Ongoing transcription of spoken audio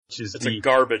It's a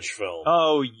garbage film.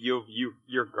 Oh,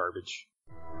 you're garbage.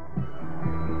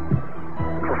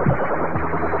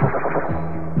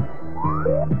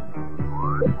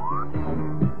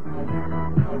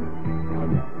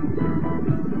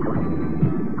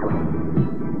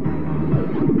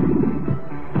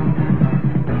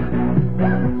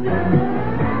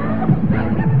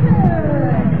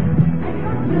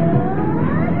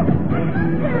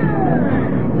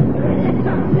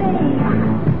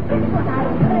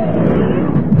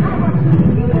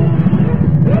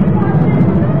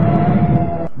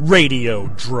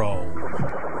 Radiodrome.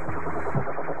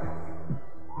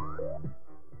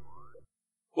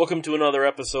 Welcome to another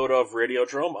episode of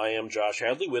Radiodrome. I am Josh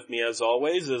Hadley. With me, as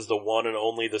always, is the one and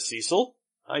only the Cecil.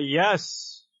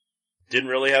 Yes. Didn't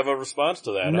really have a response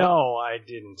to that. No, I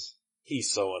didn't.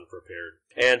 He's so unprepared.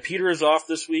 And Peter is off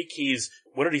this week.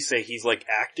 What did he say? He's like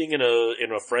acting in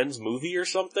a friend's movie or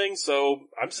something. So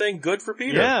I'm saying good for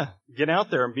Peter. Yeah, get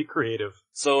out there and be creative.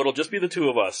 So it'll just be the two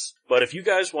of us. But if you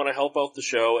guys want to help out the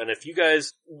show, and if you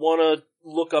guys want to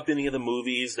look up any of the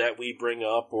movies that we bring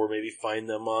up, or maybe find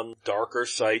them on darker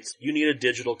sites, you need a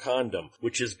digital condom,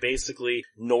 which is basically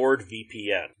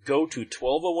NordVPN. Go to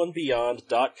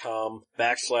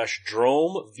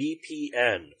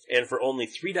 1201beyond.com/DromeVPN. And for only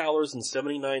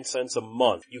 $3.79 a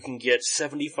month, you can get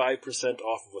 75%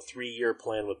 off of a 3-year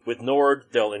plan with Nord.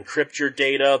 They'll encrypt your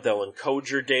data, they'll encode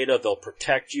your data, they'll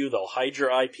protect you, they'll hide your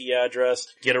IP address,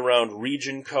 get around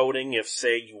region coding. If,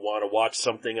 say, you want to watch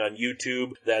something on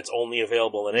YouTube that's only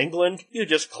available in England, you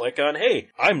just click on, hey,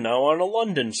 I'm now on a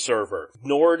London server.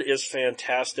 Nord is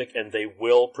fantastic and they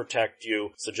will protect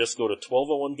you. So just go to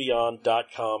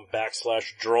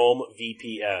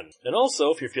 1201beyond.com/DromeVPN. And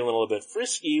also, if you're feeling a little bit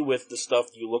frisky with the stuff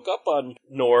you look up on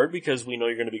Nord, because we know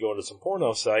you're going to be going to some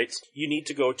porno sites, you need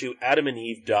to go to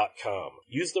adamandeve.com.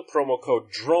 Use the promo code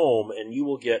DROME and you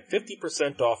will get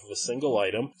 50% off of a single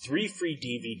item, 3 free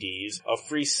DVDs, a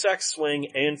free sex swing,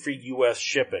 and free US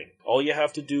shipping. All you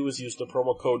have to do is use the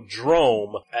promo code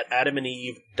DROME at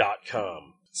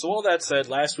adamandeve.com. So all that said,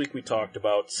 last week we talked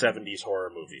about 70s horror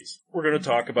movies. We're going to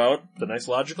talk about the nice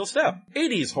logical step,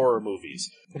 80s horror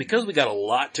movies. Because we got a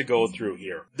lot to go through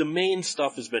here, the main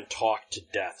stuff has been talked to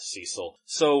death, Cecil.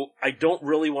 So I don't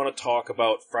really want to talk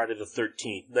about Friday the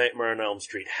 13th, Nightmare on Elm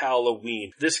Street,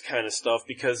 Halloween, this kind of stuff,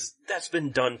 because that's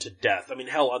been done to death. I mean,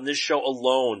 hell, on this show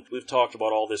alone, we've talked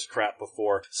about all this crap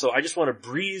before. So I just want to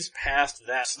breeze past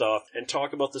that stuff and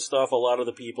talk about the stuff a lot of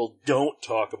the people don't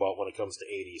talk about when it comes to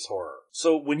 80s horror.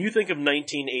 So when you think of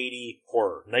 1980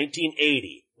 horror,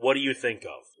 1980, what do you think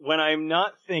of? When I'm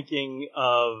not thinking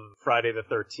of Friday the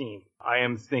 13th, I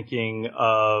am thinking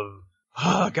of,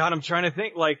 I'm trying to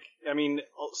think,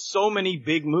 so many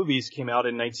big movies came out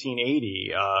in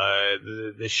 1980.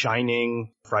 The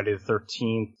Shining, Friday the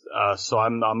 13th, so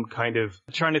I'm kind of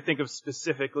trying to think of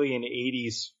specifically an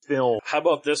 80s film. How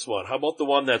about this one? How about the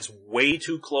one that's way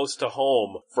too close to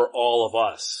home for all of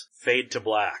us? Fade to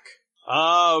Black.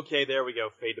 Oh, okay, there we go.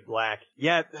 Fade to Black.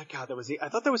 Yeah, God, that was, I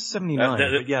thought that was 79.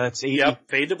 But yeah, that's 80. Yep,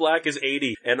 Fade to Black is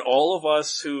 80. And all of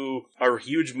us who are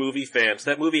huge movie fans,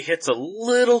 that movie hits a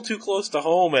little too close to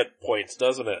home at points,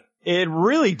 doesn't it? It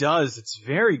really does. It's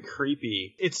very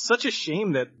creepy. It's such a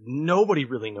shame that nobody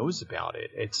really knows about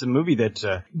it. It's a movie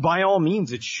that, by all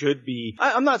means, it should be,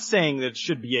 I'm not saying that it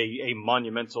should be a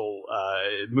monumental,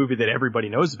 movie that everybody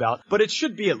knows about, but it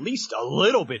should be at least a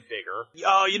little bit bigger.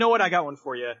 Oh, you know what? I got one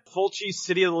for you. Fulci's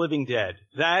City of the Living Dead.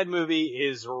 That movie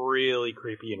is really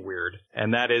creepy and weird.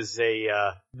 And that is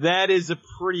a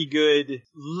pretty good,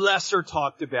 lesser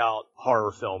talked about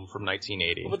horror film from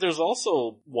 1980. But there's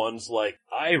also ones like,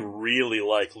 I really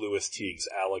like Louis Teague's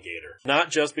Alligator.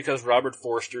 Not just because Robert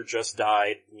Forster just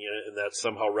died, and that's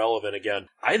somehow relevant again.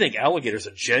 I think Alligator's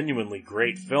a genuinely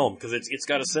great film, because it's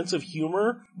got a sense of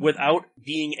humor without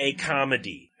being a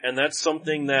comedy. And that's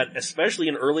something that, especially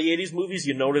in early 80s movies,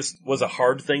 you noticed was a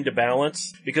hard thing to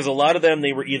balance. Because a lot of them,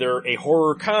 they were either a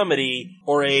horror comedy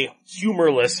or a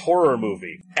humorless horror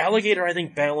movie. Alligator, I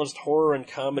think, balanced horror and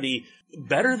comedy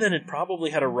better than it probably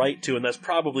had a right to, and that's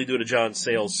probably due to John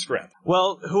Sayles' script.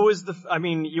 Well,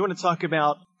 you want to talk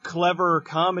about clever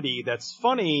comedy that's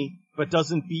funny, but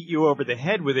doesn't beat you over the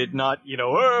head with it, not,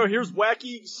 here's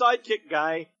wacky sidekick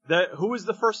guy. Who was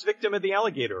the first victim of the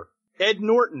alligator? Ed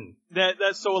Norton.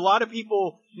 So a lot of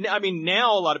people,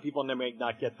 now a lot of people may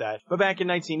not get that. But back in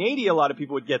 1980, a lot of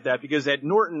people would get that because Ed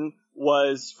Norton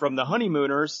was from the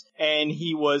Honeymooners and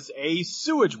he was a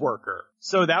sewage worker.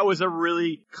 So that was a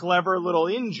really clever little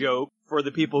in-joke for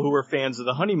the people who were fans of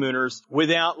the Honeymooners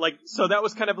without so that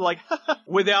was kind of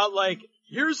without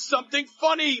here's something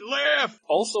funny, laugh!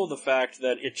 Also the fact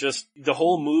that the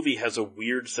whole movie has a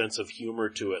weird sense of humor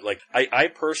to it. Like, I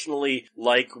personally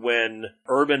like when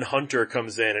Urban Hunter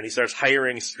comes in and he starts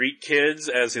hiring street kids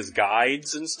as his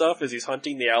guides and stuff as he's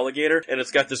hunting the alligator, and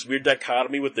it's got this weird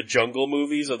dichotomy with the jungle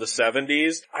movies of the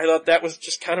 70s. I thought that was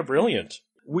just kind of brilliant.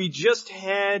 We just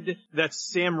had that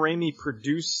Sam Raimi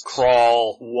produced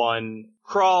Crawl,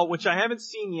 which I haven't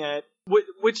seen yet,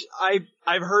 which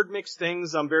I've heard mixed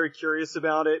things. I'm very curious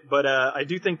about it, but I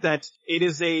do think that it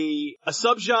is a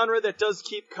subgenre that does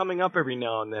keep coming up every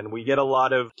now and then. We get a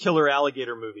lot of killer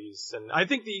alligator movies, and I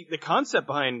think the concept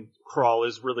behind Crawl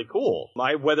is really cool.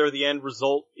 Whether the end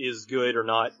result is good or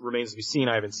not remains to be seen.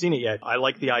 I haven't seen it yet. I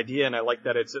like the idea, and I like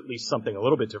that it's at least something a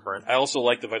little bit different. I also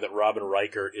like the fact that Robin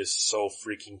Riker is so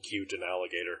freaking cute in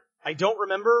Alligator. I don't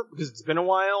remember because it's been a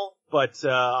while, but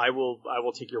I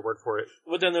will take your word for it.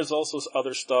 But then there's also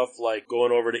other stuff like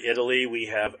going over to Italy. We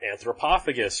have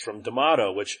Anthropophagus from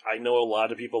D'Amato, which I know a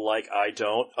lot of people like. I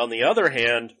don't. On the other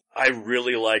hand, I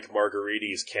really like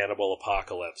Margheriti's Cannibal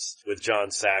Apocalypse with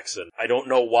John Saxon. I don't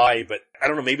know why, but I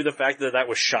don't know, maybe the fact that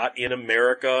was shot in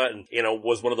America and,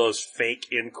 was one of those fake,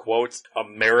 in quotes,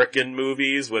 American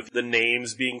movies with the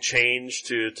names being changed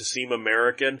to seem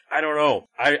American. I don't know.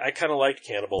 I kind of liked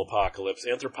Cannibal Apocalypse.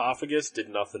 Anthropophagus did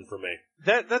nothing for me.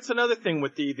 That's another thing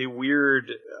with the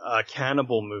weird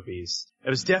cannibal movies. It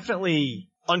was definitely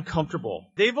uncomfortable.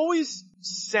 They've always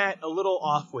sat a little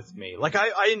off with me. Like,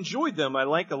 I enjoyed them. I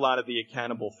like a lot of the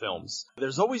cannibal films.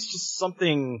 There's always just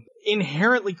something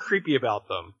inherently creepy about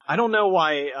them. I don't know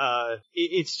why,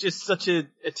 it's just such a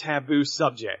taboo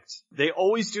subject. They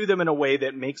always do them in a way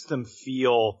that makes them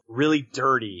feel really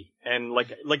dirty and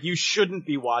like you shouldn't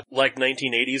be watching. Like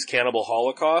 1980s Cannibal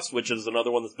Holocaust, which is another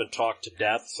one that's been talked to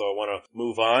death, so I want to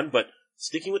move on. But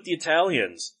sticking with the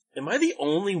Italians, am I the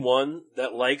only one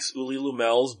that likes Uli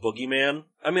Lumel's Boogeyman?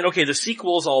 I mean, okay, the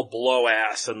sequels all blow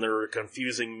ass and they're a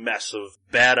confusing mess of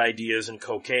bad ideas and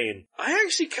cocaine. I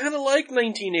actually kind of like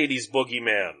 1980s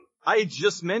Boogeyman. I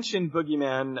just mentioned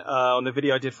Boogeyman on the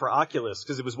video I did for Oculus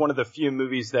because it was one of the few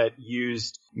movies that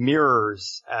used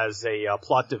mirrors as a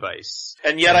plot device.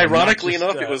 And yet, ironically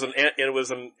enough, it was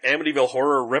an Amityville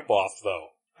Horror ripoff, though.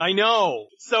 I know.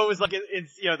 So it was like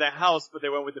it's the house, but they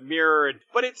went with the mirror.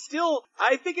 But it's still,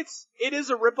 I think it is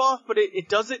a ripoff, but it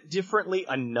does it differently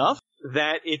enough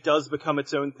that it does become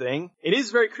its own thing. It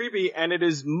is very creepy, and it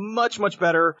is much, much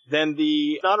better than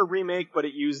not a remake, but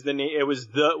it used the name, was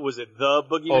it the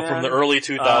Boogeyman? Oh, from the early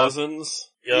 2000s?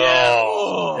 Yeah.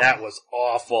 Oh, that was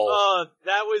awful.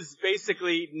 That was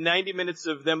basically 90 minutes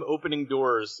of them opening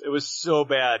doors. It was so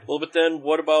bad. Well, but then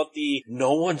what about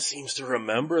no one seems to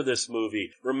remember this movie.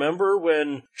 Remember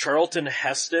when Charlton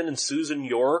Heston and Susan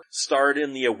York starred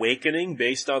in The Awakening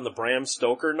based on the Bram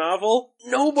Stoker novel?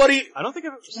 Nobody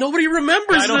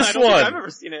remembers this one. I don't think I've ever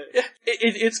seen it.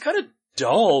 It's kind of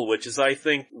dull, which is, I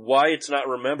think, why it's not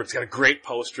remembered. It's got a great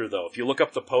poster, though. If you look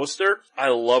up the poster, I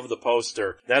love the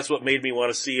poster. That's what made me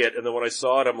want to see it, and then when I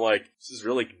saw it, I'm like, this is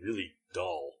really, really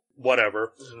dull.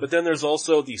 Whatever. Mm-hmm. But then there's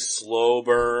also the slow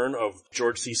burn of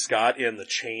George C. Scott in The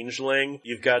Changeling.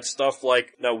 You've got stuff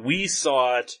like, now we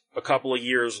saw it a couple of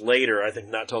years later, I think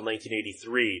not till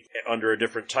 1983, under a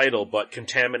different title, but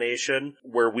Contamination,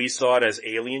 where we saw it as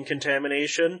Alien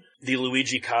Contamination. The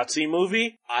Luigi Cozzi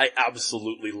movie. I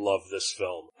absolutely love this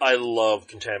film. I love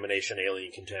Contamination,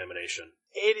 Alien Contamination.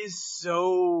 It is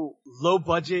so low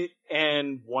budget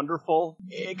and wonderful.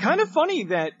 Kind of funny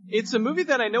that it's a movie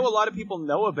that I know a lot of people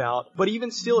know about, but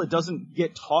even still it doesn't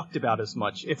get talked about as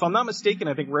much. If I'm not mistaken,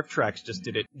 I think Riff Tracks just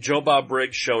did it. Joe Bob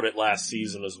Briggs showed it last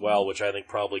season as well, which I think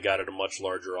probably got it a much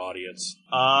larger audience.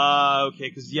 Okay,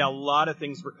 because a lot of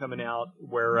things were coming out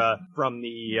where from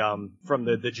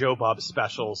the Joe Bob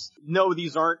specials. No,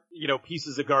 these aren't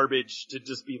pieces of garbage to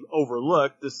just be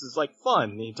overlooked. This is like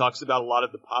fun. He talks about a lot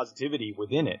of the positivity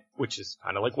within it, which is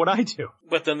kind of like what I do.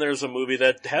 But then there's a movie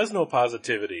that has no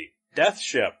positivity. Death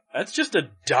Ship. That's just a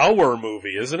dour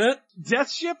movie, isn't it? Death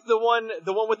Ship, the one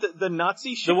with the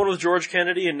Nazi ship? The one with George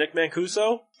Kennedy and Nick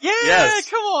Mancuso? Yeah, yes.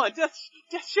 Come on, Death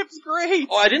Ship's great.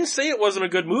 Oh, I didn't say it wasn't a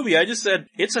good movie, I just said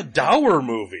it's a dour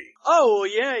movie. Oh,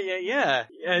 yeah.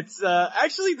 It's,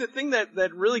 actually the thing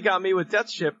that really got me with Death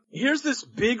Ship, here's this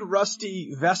big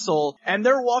rusty vessel, and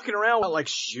they're walking around with, like,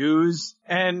 shoes,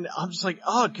 and I'm just like,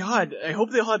 oh god, I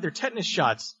hope they all had their tetanus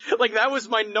shots. Like, that was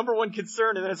my number one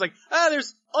concern, and then it's like,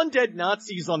 there's undead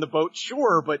Nazis on the boat,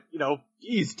 sure, but,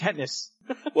 geez, tetanus.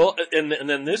 Well, and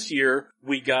then this year,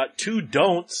 we got two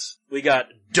don'ts. We got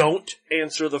don't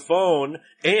answer the phone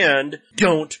and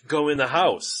don't go in the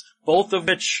house. Both of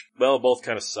which, well, both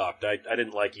kind of sucked. I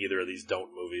didn't like either of these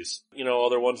Don't movies. You know,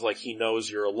 other ones like He Knows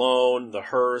You're Alone, The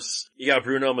Hearse. You got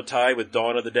Bruno Mattei with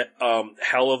Dawn of the Dead,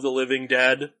 Hell of the Living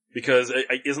Dead. Because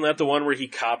isn't that the one where he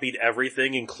copied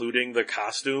everything, including the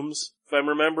costumes? If I'm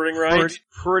remembering right?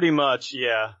 Pretty much,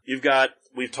 yeah.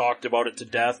 We've talked about it to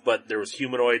death, but there was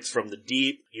Humanoids from the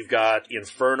Deep. You've got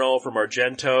Inferno from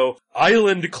Argento.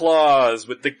 Island Claws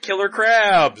with the killer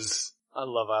crabs. I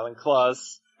love Island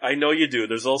Claws. I know you do.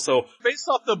 There's also based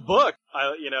off the book,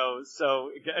 so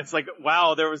it's like,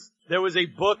 wow, there was a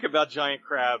book about giant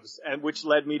crabs, and which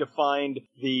led me to find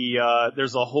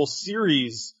there's a whole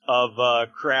series of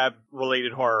crab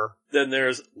related horror. Then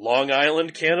there's Long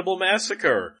Island Cannibal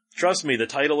Massacre. Trust me, the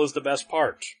title is the best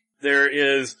part. There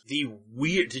is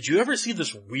did you ever see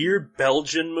this weird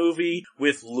Belgian movie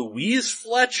with Louise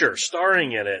Fletcher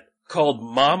starring in it called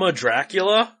Mama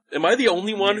Dracula? Am I the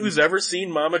only one who's ever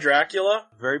seen Mama Dracula?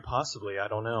 Very possibly, I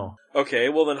don't know. Okay,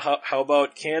 well then how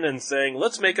about Canon saying,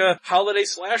 let's make a holiday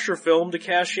slasher film to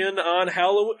cash in on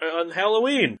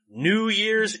Halloween? New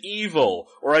Year's Evil.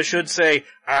 Or I should say,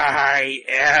 I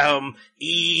am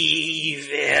evil.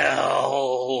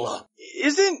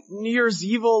 Isn't New Year's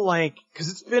Evil cause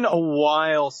it's been a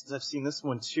while since I've seen this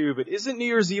one too, but isn't New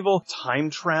Year's Evil time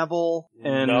travel?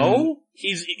 No?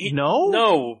 No?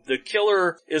 No, the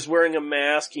killer is wearing a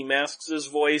mask, he masks his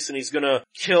voice, and he's gonna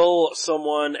kill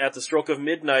someone at the stroke of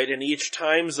midnight in each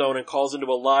time zone and calls into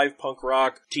a live punk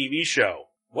rock TV show.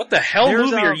 What the hell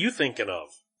movie are you thinking of?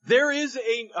 There is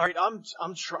alright,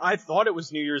 I thought it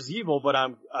was New Year's Evil, but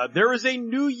there is a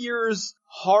New Year's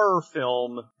horror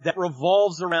film that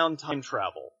revolves around time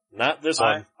travel. Not this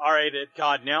one. Alright,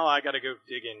 God, now I gotta go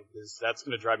digging, because that's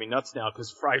gonna drive me nuts now,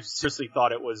 because I seriously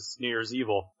thought it was New Year's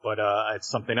Evil, but it's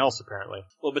something else apparently.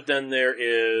 Well, but then there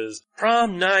is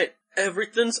Prom Night,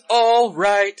 Everything's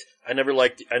Alright. I never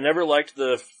liked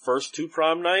the first two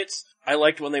Prom Nights. I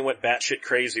liked when they went batshit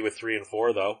crazy with 3 and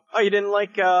 4, though. Oh, you didn't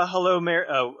like Hello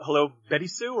Betty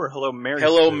Sue or Hello Mary Sue?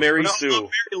 Hello Mary Sue. Hello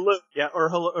Mary Lou. Yeah,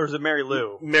 or is it Mary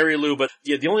Lou? Mary Lou, but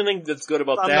yeah, the only thing that's good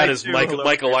about that is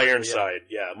Michael Ironside.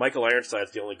 Yeah, Michael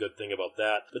Ironside's the only good thing about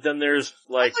that. But then there's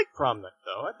I like Prom Night,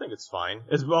 though. I think it's fine.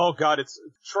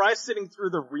 Try sitting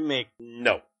through the remake.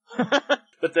 No.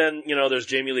 But then, there's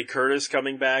Jamie Lee Curtis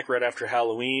coming back right after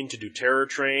Halloween to do Terror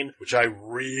Train, which I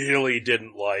really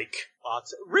didn't like.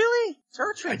 Really?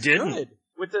 Terror Train's I didn't. Good.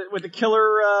 With the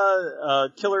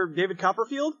killer David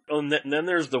Copperfield? Oh, and then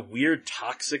there's the weird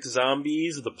toxic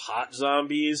zombies, the pot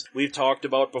zombies we've talked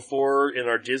about before in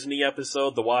our Disney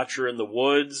episode, The Watcher in the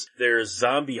Woods. There's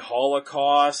Zombie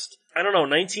Holocaust. I don't know,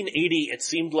 1980, it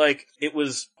seemed like it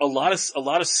was a lot of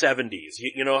 70s.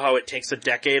 You know how it takes a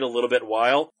decade, a little bit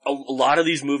while? A lot of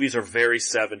these movies are very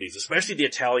 70s, especially the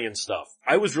Italian stuff.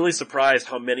 I was really surprised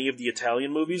how many of the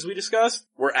Italian movies we discussed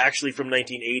were actually from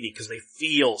 1980, because they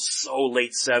feel so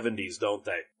late 70s, don't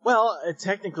they? Well,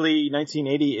 technically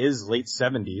 1980 is late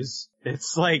 70s.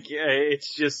 It's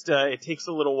it takes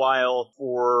a little while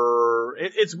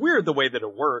it's weird the way that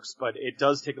it works, but it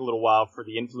does take a little while for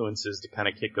the influences to kind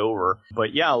of kick over.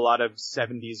 But yeah, a lot of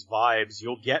 70s vibes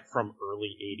you'll get from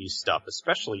early 80s stuff,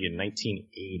 especially in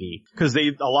 1980. Because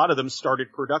a lot of them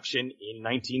started production in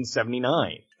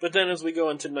 1979. But then as we go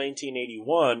into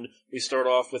 1981, we start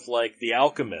off with The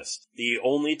Alchemist, the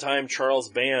only time Charles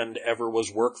Band ever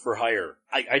was work for hire.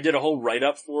 I did a whole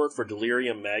write-up for it for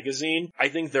Delirium magazine. I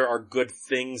think there are good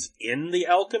things in The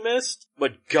Alchemist,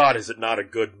 but God, is it not a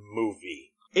good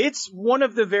movie. It's one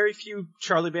of the very few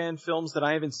Charlie Band films that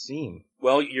I haven't seen.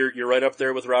 Well, you're right up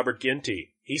there with Robert Ginty.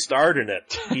 He starred in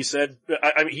it. He said,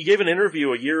 he gave an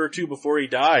interview a year or two before he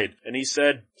died, and he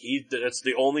said it's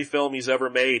the only film he's ever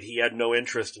made he had no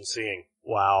interest in seeing.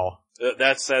 Wow.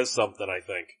 That says something, I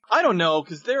think. I don't know,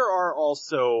 because there are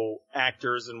also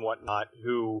actors and whatnot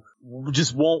who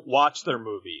just won't watch their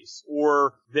movies,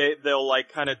 or they'll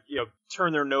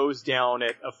turn their nose down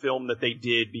at a film that they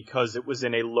did because it was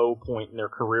in a low point in their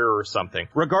career or something.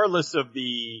 Regardless of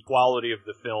the quality of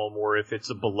the film or if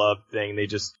it's a beloved thing,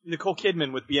 Nicole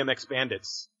Kidman with BMX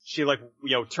Bandits, she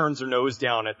turns her nose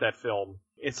down at that film.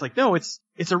 It's no, it's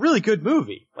a really good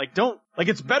movie.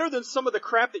 It's better than some of the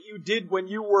crap that you did when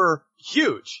you were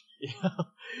huge.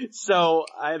 So,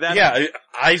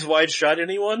 Eyes Wide Shut,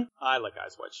 anyone? I like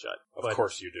Eyes Wide Shut. Of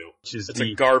course you do. It's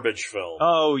a garbage film.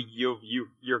 Oh,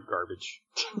 you're garbage.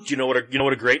 Do you know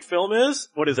what a great film is?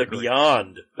 What is The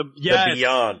Beyond? The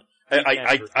Beyond.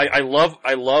 I love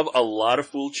a lot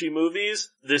of Fulci movies.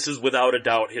 This is without a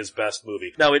doubt his best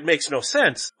movie. Now, it makes no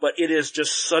sense, but it is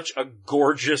just such a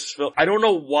gorgeous film. I don't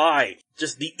know why.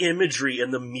 Just the imagery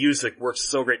and the music works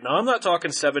so great. Now, I'm not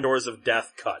talking Seven Doors of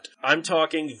Death cut. I'm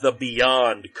talking the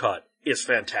Beyond cut. is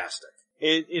fantastic.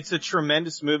 It's a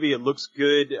tremendous movie. It looks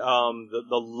good.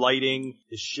 The lighting,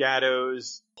 the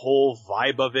shadows, whole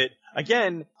vibe of it.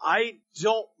 Again, I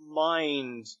don't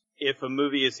mind if a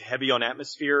movie is heavy on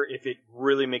atmosphere, if it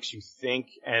really makes you think,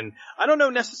 and I don't know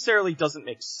necessarily doesn't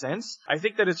make sense. I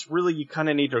think that it's really, you kind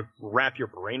of need to wrap your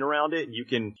brain around it, and you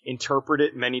can interpret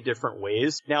it many different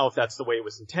ways. Now, if that's the way it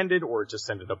was intended, or it just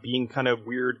ended up being kind of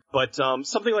weird, but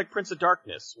something like Prince of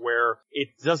Darkness, where it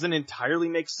doesn't entirely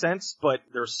make sense, but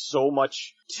there's so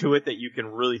much to it that you can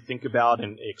really think about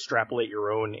and extrapolate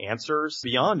your own answers.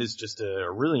 Beyond is just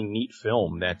a really neat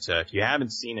film that if you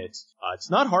haven't seen it, it's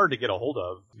not hard to get a hold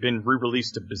of. It's been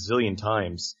re-released a bazillion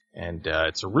times, and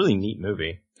it's a really neat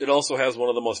movie. It also has one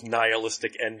of the most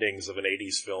nihilistic endings of an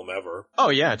 80s film ever. Oh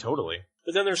yeah, totally.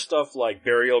 But then there's stuff like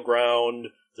Burial Ground.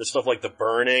 There's stuff like The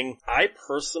Burning. I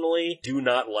personally do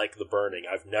not like The Burning.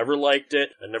 I've never liked it.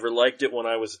 I never liked it when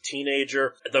I was a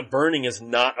teenager. The Burning is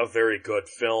not a very good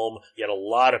film, yet a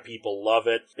lot of people love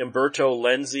it. Umberto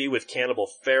Lenzi with Cannibal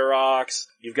Ferox.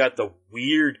 You've got the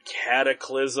weird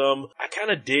Cataclysm. I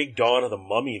kind of dig Dawn of the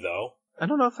Mummy, though. I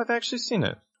don't know if I've actually seen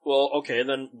it. Well, okay,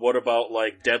 then what about,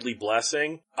 like, Deadly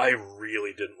Blessing? I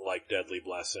really didn't like Deadly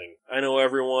Blessing. I know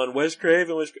everyone, Wes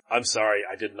Craven, I'm sorry,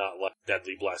 I did not like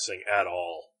Deadly Blessing at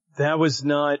all. That was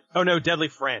not... Oh no, Deadly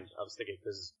Friend. I was thinking,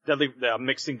 because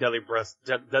mixing Deadly Blessing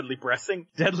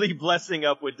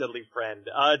up with Deadly Friend.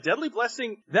 Deadly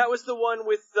Blessing, that was the one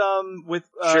with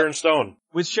Sharon Stone.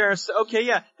 With Sharon Stone. Okay,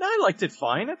 yeah. No, I liked it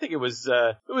fine. I think it was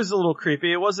a little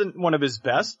creepy. It wasn't one of his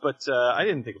best, but I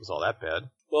didn't think it was all that bad.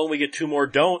 Well, we get two more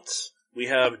don'ts. We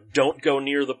have Don't Go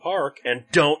Near the Park and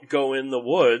Don't Go in the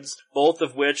Woods, both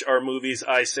of which are movies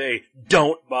I say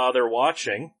don't bother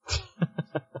watching.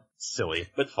 Silly,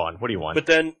 but fun. What do you want? But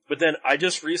then I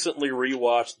just recently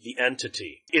rewatched The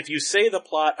Entity. If you say the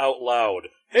plot out loud,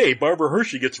 hey, Barbara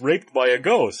Hershey gets raped by a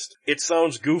ghost, it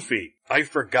sounds goofy. I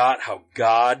forgot how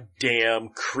goddamn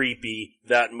creepy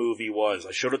that movie was.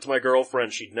 I showed it to my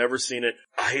girlfriend. She'd never seen it.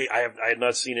 I had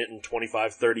not seen it in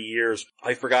 25, 30 years.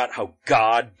 I forgot how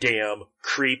goddamn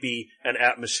creepy and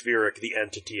atmospheric The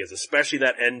Entity is, especially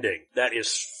that ending. That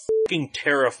is fucking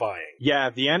terrifying. Yeah,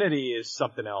 The Entity is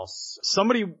something else.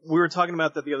 We were talking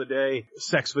about that the other day,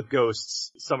 sex with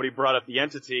ghosts. Somebody brought up The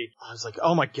Entity. I was like,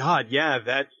 oh my god, yeah,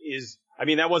 that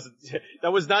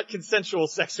was not consensual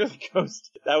sex with a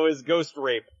ghost. That was ghost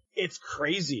rape. It's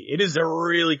crazy. It is a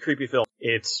really creepy film.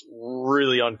 It's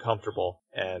really uncomfortable.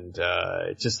 And, how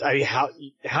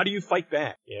do you fight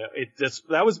back? You know,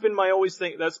 that was been my always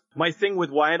thing. That's my thing with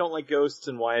why I don't like ghosts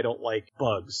and why I don't like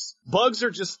bugs. Bugs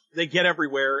are just, they get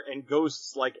everywhere, and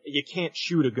ghosts, like, you can't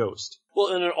shoot a ghost.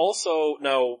 Well, and it also,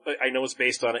 now, I know it's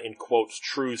based on, in quotes,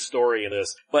 true story in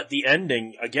this, but the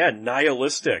ending, again,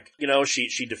 nihilistic. You know, she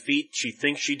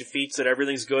thinks she defeats it,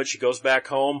 everything's good, she goes back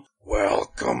home.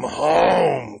 Welcome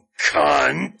home,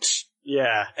 cunt!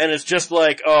 Yeah. And it's just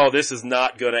like, oh, this is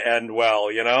not gonna end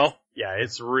well, you know? Yeah,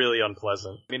 it's really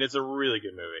unpleasant. I mean, it's a really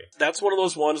good movie. That's one of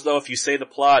those ones, though, if you say the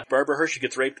plot, Barbara Hershey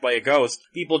gets raped by a ghost,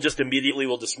 people just immediately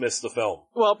will dismiss the film.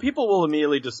 Well, people will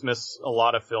immediately dismiss a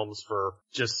lot of films for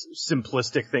just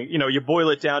simplistic things. You know, you boil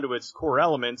it down to its core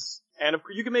elements, and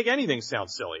you can make anything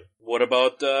sound silly. What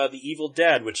about The Evil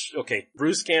Dead, which, okay,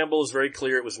 Bruce Campbell is very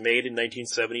clear it was made in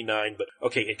 1979, but,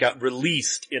 okay, it got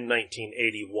released in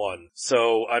 1981.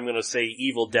 So I'm gonna say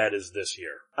Evil Dead is this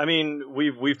year. I mean,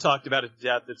 we've talked about it to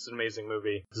death. It's an amazing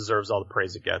movie. It deserves all the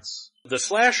praise it gets. The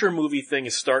slasher movie thing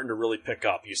is starting to really pick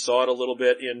up. You saw it a little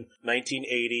bit in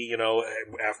 1980, you know,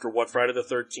 after what Friday the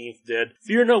 13th did.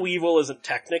 Fear No Evil isn't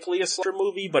technically a slasher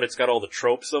movie, but it's got all the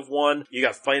tropes of one. You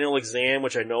got Final Exam,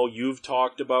 which I know you've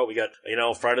talked about. We got, you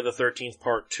know, Friday the 13th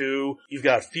Part 2. You've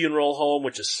got Funeral Home,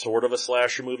 which is sort of a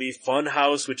slasher movie.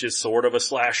 Funhouse, which is sort of a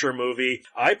slasher movie.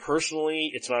 I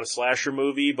personally, it's not a slasher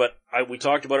movie, but we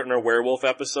talked about it in our werewolf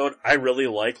episode. I really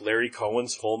like Larry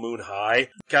Cohen's Full Moon High.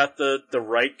 Got the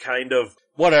right kind of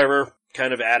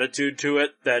attitude to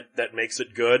it that makes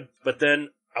it good. But then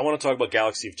I want to talk about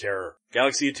Galaxy of Terror.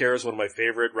 Galaxy of Terror is one of my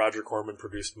favorite Roger Corman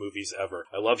produced movies ever.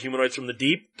 I love Humanoids from the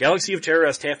Deep. Galaxy of Terror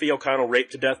has Taffy O'Connell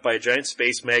raped to death by a giant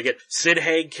space maggot, Sid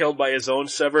Haig killed by his own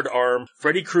severed arm,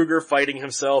 Freddy Krueger fighting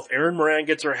himself, Erin Moran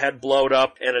gets her head blowed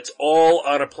up, and it's all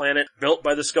on a planet built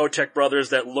by the Skocek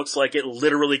brothers that looks like it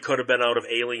literally could have been out of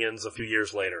Aliens a few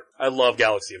years later. I love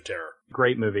Galaxy of Terror.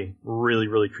 Great movie. Really,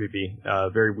 really creepy.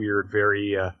 Very weird,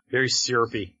 very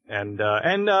syrupy.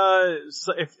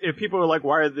 So if people are like,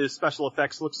 why are the special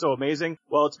effects look so amazing?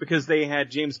 Well, it's because they had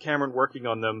James Cameron working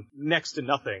on them next to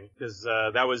nothing, because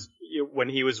that was when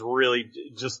he was really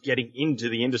just getting into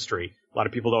the industry. A lot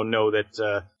of people don't know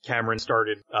that Cameron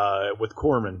started with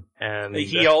Corman, and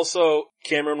he also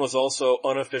Cameron was also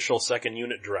unofficial second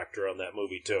unit director on that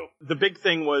movie, too. The big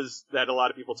thing was that a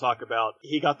lot of people talk about,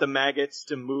 he got the maggots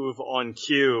to move on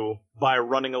cue by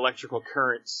running electrical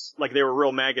currents. Like, they were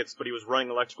real maggots, but he was running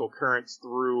electrical currents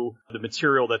through the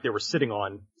material that they were sitting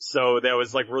on. So that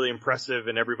was, like, really impressive,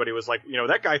 and everybody was like,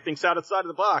 that guy thinks outside of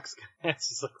the box. It's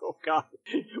just like, oh god.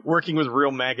 Working with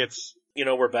real maggots.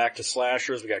 We're back to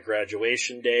slashers. We got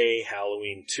Graduation Day,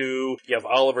 Halloween 2. You have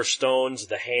Oliver Stone's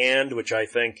The Hand, which I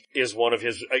think is one of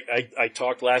his... I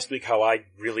talked last week how I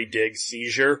really dig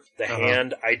Seizure. The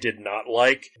Hand I did not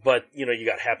like. But, you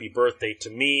got Happy Birthday to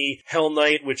Me. Hell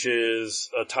Night, which is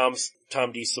Tom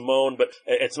DeSimone, but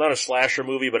it's not a slasher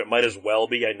movie, but it might as well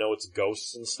be. I know it's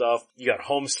ghosts and stuff. You got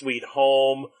Home Sweet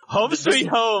Home. Sweet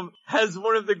Home has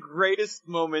one of the greatest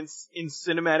moments in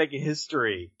cinematic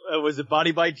history. Was it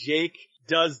Body by Jake?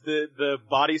 Does the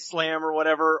body slam or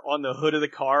whatever on the hood of the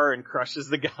car and crushes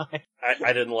the guy.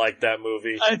 I didn't like that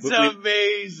movie. It's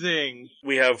amazing.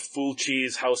 We have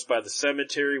Fulci's House by the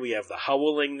Cemetery. We have The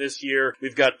Howling this year.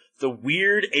 We've got the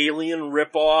weird alien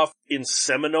ripoff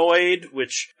Inseminoid,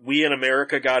 which we in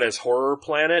America got as Horror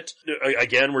Planet.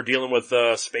 Again, we're dealing with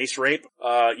space rape.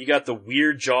 You got the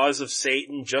weird Jaws of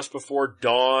Satan, Just Before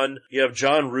Dawn. You have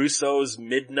John Russo's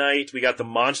Midnight. We got the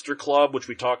Monster Club, which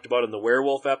we talked about in the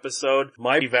Werewolf episode.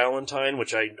 My Valentine,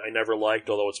 which I never liked,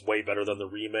 although it's way better than the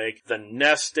remake. The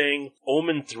Nesting.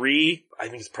 Omen 3, I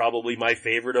think is probably my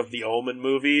favorite of the Omen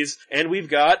movies. And we've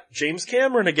got James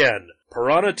Cameron again.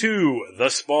 Piranha 2, The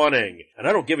Spawning. And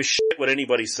I don't give a shit what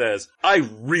anybody says. I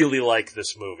really like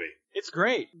this movie. It's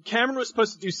great. Cameron was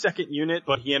supposed to do second unit,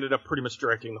 but he ended up pretty much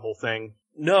directing the whole thing.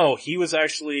 No, he was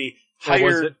actually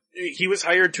hired. He was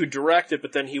hired to direct it,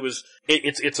 but then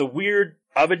it's a weird...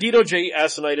 Avedito J.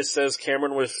 Asinitis says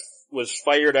Cameron was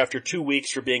fired after 2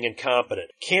 weeks for being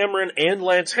incompetent. Cameron and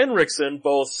Lance Henriksen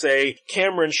both say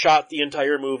Cameron shot the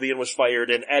entire movie and was fired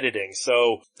in editing,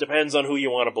 so depends on who you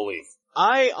want to believe.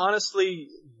 I honestly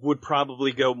would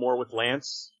probably go more with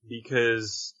Lance,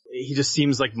 because he just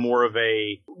seems like more of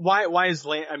a... Why is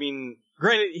Lance... I mean,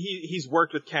 granted, he's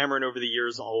worked with Cameron over the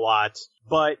years a lot,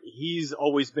 but he's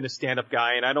always been a stand-up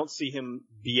guy, and I don't see him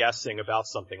BSing about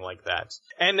something like that.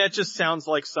 And that just sounds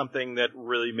like something that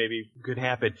really maybe could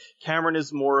happen.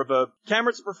 Cameron's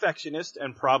a perfectionist,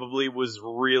 and probably was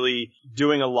really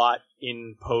doing a lot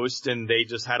in post, and they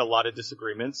just had a lot of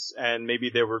disagreements, and maybe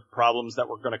there were problems that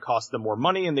were going to cost them more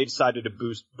money, and they decided to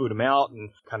boot him out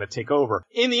and kind of take over.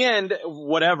 In the end,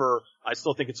 whatever, I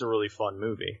still think it's a really fun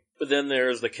movie. But then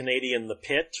there's the Canadian The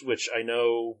Pit, which I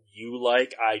know you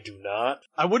like, I do not.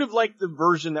 I would have liked the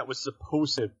version that was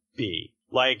supposed to be.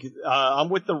 Like, I'm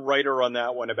with the writer on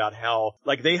that one about how,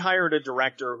 like, they hired a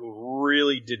director who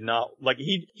really did not, like,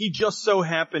 he just so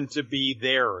happened to be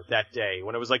there that day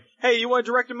when it was like, hey, you want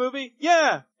to direct a movie?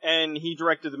 Yeah! And he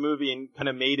directed the movie and kind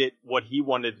of made it what he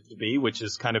wanted it to be, which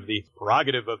is kind of the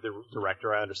prerogative of the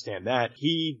director. I understand that.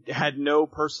 He had no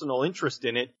personal interest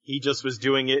in it. He just was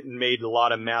doing it and made a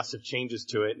lot of massive changes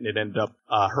to it, and it ended up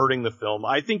hurting the film.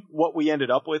 I think what we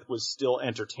ended up with was still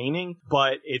entertaining,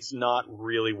 but it's not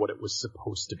really what it was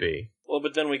supposed to be. Well,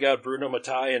 but then we got Bruno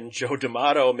Mattei and Joe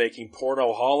D'Amato making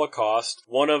Porno Holocaust,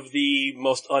 one of the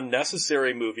most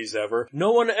unnecessary movies ever.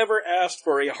 No one ever asked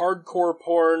for a hardcore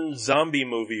porn zombie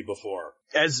movie before.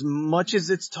 As much as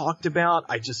it's talked about,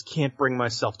 I just can't bring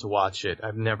myself to watch it.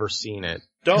 I've never seen it.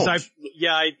 Don't.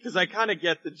 Because I kind of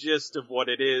get the gist of what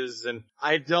it is, and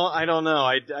I don't know.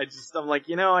 I'm like,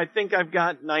 I think I've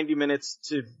got 90 minutes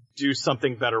to do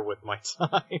something better with my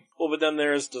time. Well, but then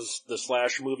there's the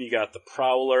slash movie. You got The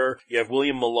Prowler. You have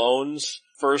William Malone's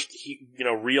first,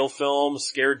 real film,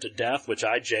 Scared to Death, which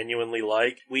I genuinely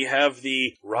like. We have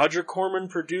the Roger Corman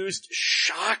produced,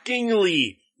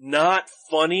 shockingly not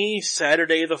funny,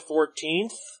 Saturday the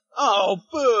 14th. Oh,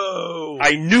 boo!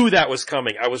 I knew that was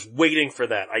coming. I was waiting for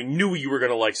that. I knew you were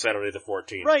gonna like Saturday the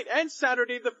 14th. Right, and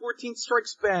Saturday the 14th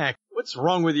Strikes Back. What's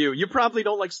wrong with you? You probably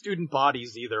don't like Student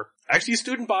Bodies either. Actually,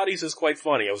 Student Bodies is quite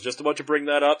funny. I was just about to bring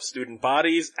that up. Student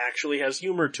Bodies actually has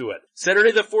humor to it.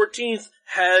 Saturday the 14th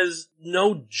has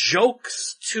no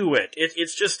jokes to it.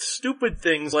 It's just stupid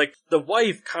things like the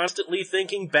wife constantly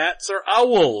thinking bats are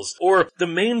owls, or the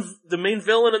main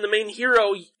villain and the main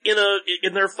hero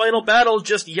in their final battle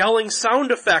just yelling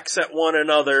sound effects at one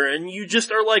another, and you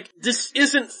just are like, this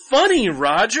isn't funny,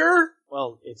 Roger!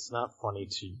 Well, it's not funny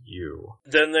to you.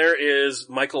 Then there is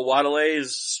Michael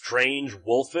Wadley's Strange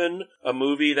Wolfen, a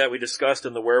movie that we discussed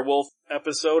in the werewolf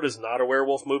episode is not a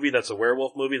werewolf movie, that's a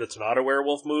werewolf movie, that's not a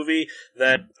werewolf movie,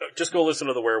 that, just go listen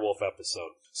to the werewolf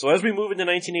episode. So as we move into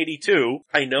 1982,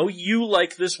 I know you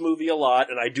like this movie a lot,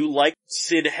 and I do like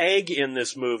Sid Haig in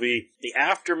this movie. The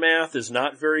aftermath is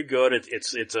not very good,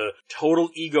 it's a total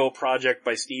ego project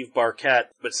by Steve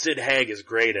Barkett, but Sid Haig is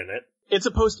great in it. It's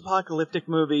a post-apocalyptic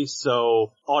movie,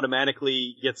 so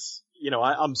automatically gets,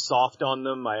 I'm soft on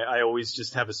them. I always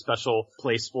just have a special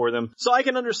place for them. So I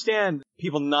can understand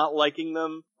people not liking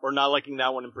them, or not liking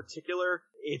that one in particular.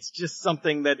 It's just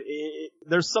something that,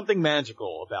 there's something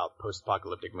magical about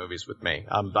post-apocalyptic movies with me.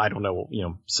 I don't know,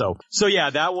 so yeah,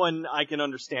 that one I can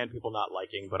understand people not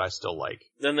liking, but I still like.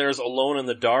 Then there's Alone in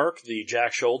the Dark, the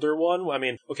Jack Shoulder one. I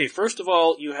mean, okay, first of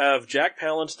all, you have Jack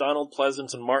Palance, Donald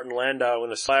Pleasance, and Martin Landau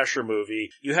in a slasher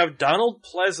movie. You have Donald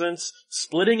Pleasance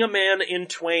splitting a man in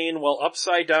twain while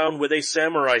upside down with a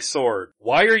samurai sword.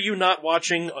 Why are you not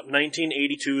watching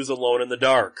 1982's Alone in the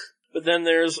Dark? But then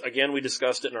there's, again, we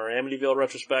discussed it in our Amityville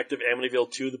retrospective, Amityville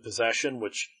 2, The Possession,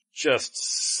 which just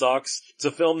sucks. It's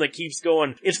a film that keeps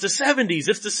going, it's the 70s,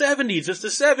 it's the 70s, it's the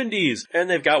 70s. And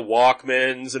they've got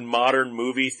Walkmans and modern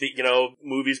movies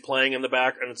playing in the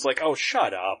back, and it's like, oh,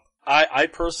 shut up. I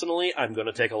personally, I'm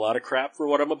gonna take a lot of crap for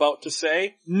what I'm about to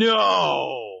say.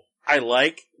 No! I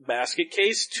like Basket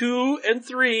Case 2 and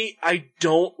 3. I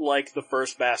don't like the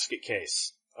first Basket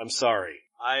Case. I'm sorry.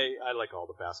 I like all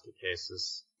the Basket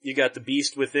Cases. You got The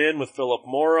Beast Within with Philip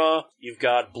Mora. You've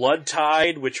got Blood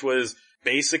Tide, which was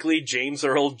basically James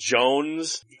Earl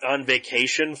Jones on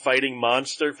vacation fighting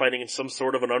some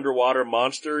sort of an underwater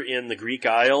monster in the Greek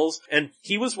Isles. And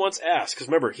he was once asked, because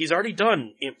remember, he's already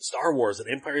done Star Wars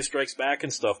and Empire Strikes Back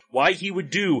and stuff, why he would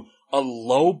do a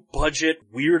low-budget,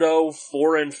 weirdo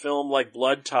foreign film like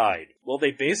Blood Tide. Well,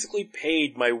 they basically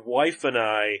paid my wife and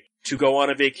I to go on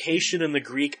a vacation in the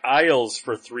Greek Isles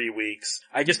for 3 weeks.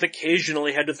 I just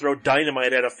occasionally had to throw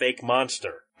dynamite at a fake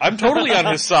monster. I'm totally on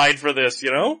his side for this,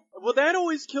 Well, that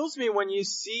always kills me when you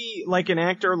see, like, an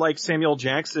actor like Samuel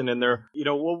Jackson and they're,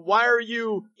 well, why are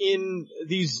you in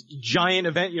these giant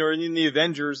in the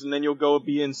Avengers, and then you'll go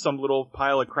be in some little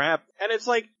pile of crap? And it's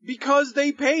like, because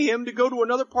they pay him to go to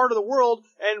another part of the world,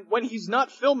 and when he's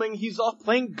not filming, he's off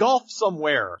playing golf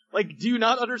somewhere. Like, do you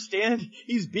not understand?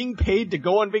 He's being paid to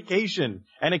go on vacation,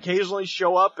 and occasionally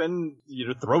show up and,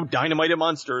 throw dynamite at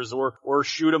monsters, or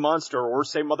shoot a monster, or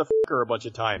say motherfucker a bunch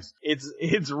of times.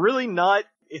 It's really not,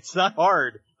 it's not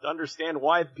hard to understand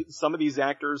why some of these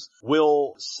actors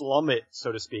will slum it,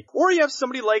 so to speak. Or you have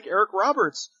somebody like Eric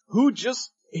Roberts, who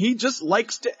he just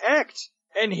likes to act,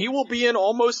 and he will be in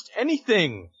almost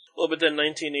anything. Well, but then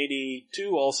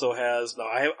 1982 also has, now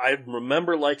I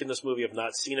remember liking this movie, I've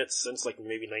not seen it since like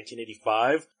maybe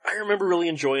 1985. I remember really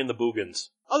enjoying The Boogans.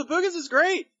 Oh, The Boogans is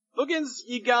great! Boogans,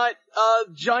 you got,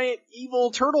 giant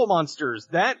evil turtle monsters.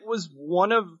 That was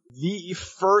one of the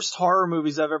first horror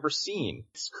movies I've ever seen.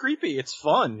 It's creepy, it's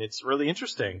fun, it's really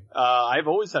interesting. I've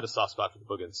always had a soft spot for The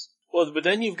Boogans. Well, but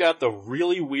then you've got the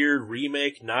really weird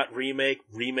remake, not remake,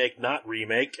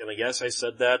 and I guess I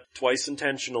said that twice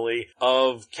intentionally,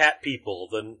 of Cat People,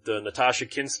 the Natasha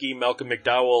Kinski, Malcolm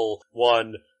McDowell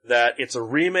one, that it's a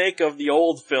remake of the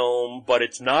old film, but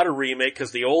it's not a remake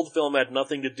because the old film had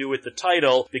nothing to do with the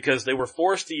title because they were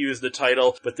forced to use the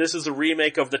title, but this is a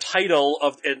remake of the title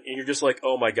and you're just like,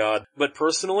 oh my god. But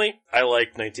personally, I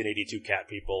like 1982 Cat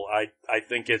People. I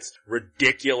think it's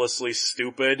ridiculously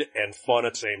stupid and fun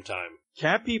at the same time.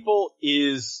 Cat People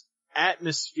is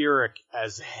atmospheric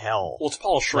as hell. Well, it's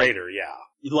Paul Schrader, yeah.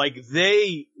 Like,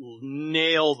 they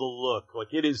nail the look.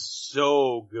 Like, it is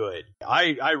so good.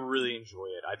 I really enjoy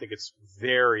it. I think it's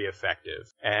very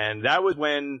effective. And that was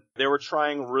when they were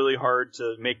trying really hard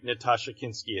to make Natasha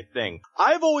Kinski a thing.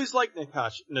 I've always liked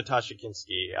Natasha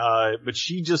Kinski, but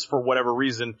she just, for whatever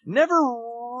reason, never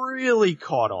really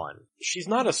caught on. She's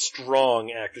not a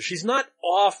strong actor. She's not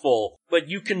awful, but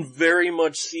you can very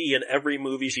much see in every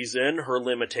movie she's in her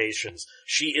limitations.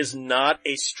 She is not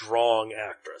a strong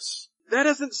actress. That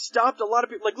hasn't stopped a lot of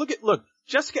people. Like, look,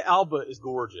 Jessica Alba is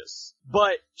gorgeous,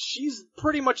 but she's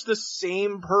pretty much the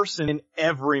same person in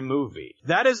every movie.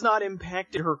 That has not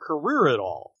impacted her career at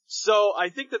all. So I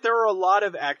think that there are a lot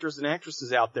of actors and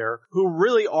actresses out there who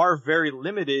really are very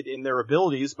limited in their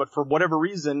abilities, but for whatever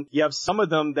reason, you have some of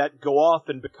them that go off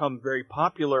and become very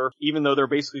popular, even though they're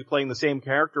basically playing the same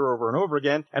character over and over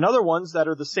again, and other ones that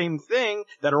are the same thing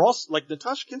that are also, like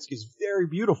Natasha Kinski is very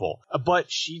beautiful,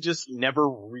 but she just never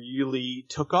really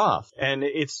took off. And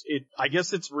I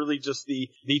guess it's really just the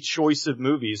choice of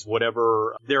movies,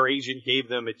 whatever their agent gave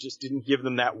them, it just didn't give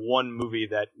them that one movie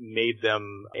that made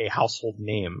them a household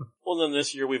name. Well, then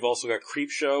this year we've also got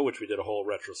Creepshow, which we did a whole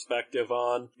retrospective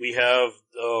on. We have,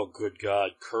 oh good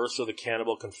God, Curse of the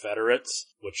Cannibal Confederates,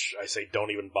 which I say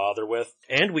don't even bother with.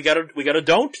 And we got a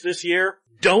don't this year.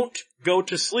 Don't Go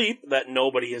to Sleep, that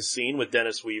nobody has seen, with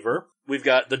Dennis Weaver. We've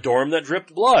got The Dorm That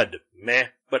Dripped Blood. Meh.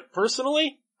 But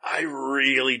personally, I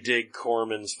really dig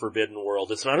Corman's Forbidden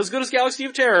World. It's not as good as Galaxy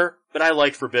of Terror, but I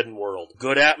like Forbidden World.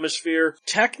 Good atmosphere.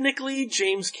 Technically,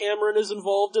 James Cameron is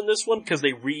involved in this one because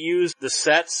they reused the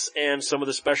sets and some of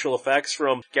the special effects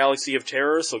from Galaxy of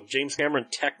Terror, so James Cameron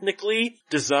technically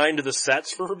designed the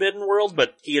sets for Forbidden World,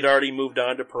 but he had already moved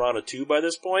on to Piranha 2 by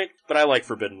this point. But I like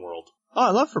Forbidden World. Oh,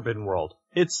 I love Forbidden World.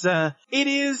 It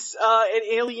is an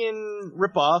Alien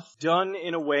ripoff done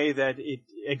in a way that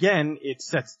it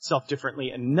sets itself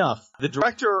differently enough. The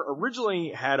director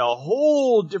originally had a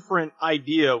whole different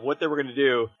idea of what they were going to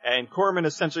do, and Corman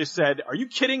essentially said, "Are you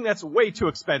kidding? That's way too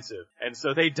expensive." And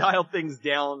so they dialed things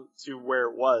down to where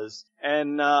it was.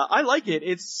 And I like it.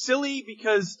 It's silly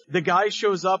because the guy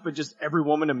shows up and just every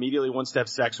woman immediately wants to have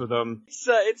sex with him.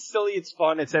 It's silly, it's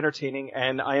fun, it's entertaining,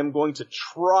 and I am going to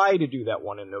try to do that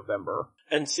one in November.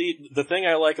 And see, the thing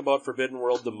I like about Forbidden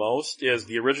World the most is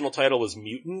the original title was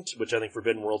Mutant, which I think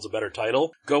Forbidden World's a better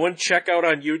title. Go and check out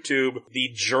on YouTube the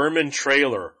German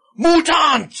trailer.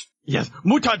 Mutant! Yes,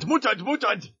 mutant, mutant,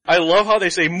 mutant! I love how they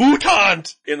say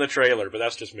mutant in the trailer, but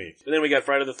that's just me. And then we got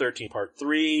Friday the 13th Part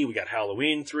 3, we got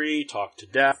Halloween 3, Talk to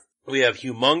Death. We have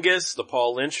Humongous, the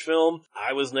Paul Lynch film.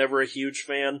 I was never a huge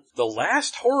fan. The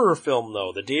last horror film,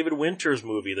 though, the David Winters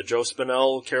movie, the Joe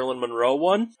Spinell, Carolyn Monroe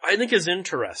one, I think is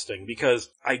interesting because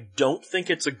I don't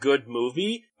think it's a good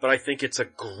movie, but I think it's a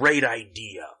great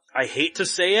idea. I hate to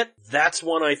say it, that's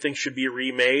one I think should be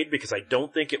remade because I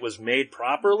don't think it was made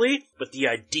properly, but the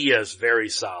idea is very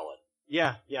solid.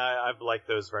 Yeah, I've liked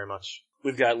those very much.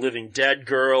 We've got Living Dead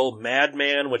Girl,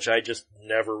 Madman, which I just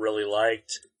never really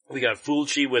liked. We got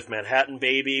Fulci with Manhattan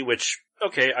Baby, which,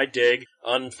 okay, I dig.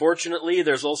 Unfortunately,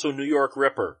 there's also New York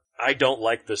Ripper. I don't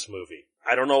like this movie.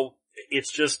 I don't know,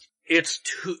 it's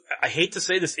too, I hate to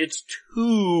say this, it's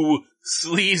too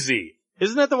sleazy.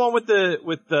 Isn't that the one with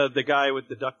the guy with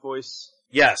the duck voice?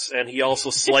 Yes, and he also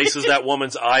slices that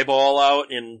woman's eyeball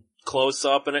out in close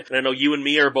up in it. And I know you and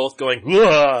me are both going,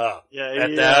 "Whoa!"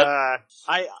 at that.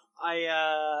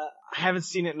 I haven't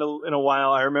seen it in a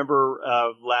while. I remember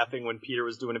laughing when Peter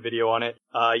was doing a video on it.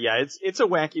 It's a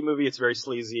wacky movie. It's very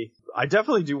sleazy. I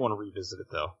definitely do want to revisit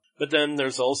it though. But then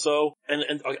there's also,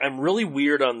 and I'm really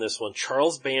weird on this one,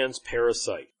 Charles Band's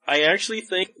Parasite. I actually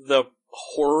think the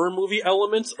horror movie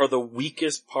elements are the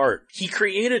weakest part. He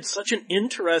created such an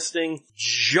interesting,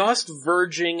 just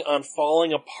verging on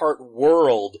falling apart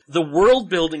world. The world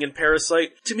building in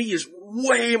Parasite, to me, is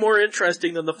way more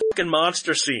interesting than the fucking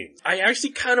monster scenes. I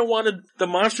actually kind of wanted the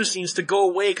monster scenes to go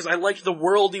away because I liked the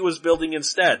world he was building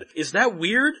instead. Is that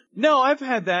weird? No, I've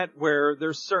had that where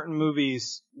there's certain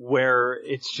movies where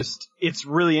it's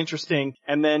really interesting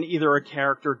and then either a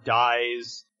character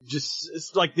dies,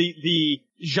 it's like the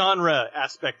genre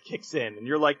aspect kicks in and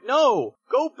you're like, no,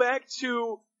 go back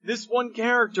to this one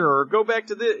character or go back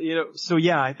to so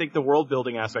yeah, I think the world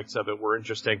building aspects of it were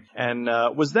interesting. And,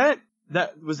 was that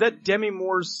Demi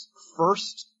Moore's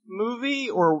first movie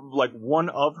or like one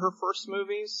of her first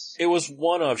movies? It was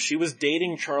one of. She was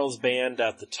dating Charles Band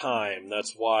at the time.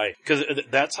 That's why.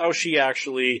 That's how she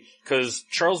actually, cause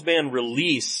Charles Band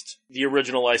released the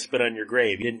original I Spit on Your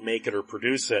Grave. He didn't make it or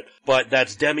produce it, but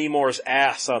that's Demi Moore's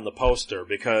ass on the poster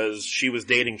because she was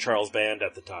dating Charles Band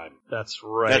at the time. That's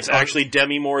right. That's actually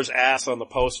Demi Moore's ass on the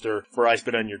poster for I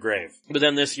Spit on Your Grave. But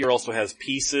then this year also has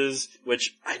Pieces,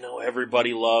 which I know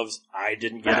everybody loves. I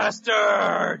didn't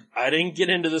get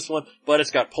into this one, but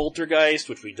it's got Poltergeist,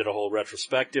 which we did a whole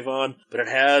retrospective on, but it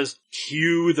has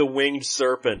Q the Winged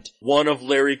Serpent, one of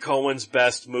Larry Cohen's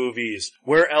best movies.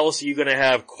 Where else are you gonna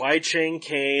have Kwai Chang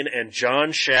Caine and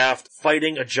John Shaft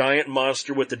fighting a giant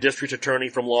monster with the district attorney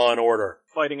from Law and Order?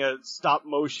 Fighting a stop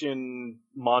motion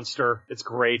monster. It's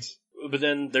great. But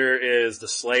then there is The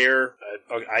Slayer.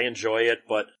 I enjoy it,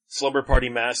 but Slumber Party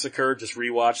Massacre, just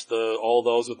rewatched all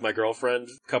those with my girlfriend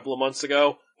a couple of months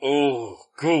ago. Oh,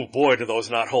 good boy, do those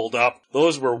not hold up.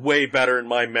 Those were way better in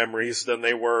my memories than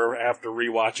they were after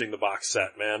rewatching the box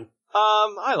set, man.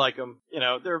 I like them.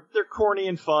 They're corny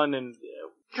and fun and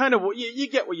kind of you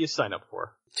get what you sign up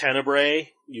for.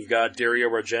 Tenebrae, you've got Dario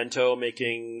Argento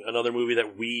making another movie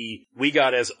that we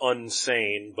got as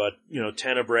unsane, but,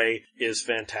 Tenebrae is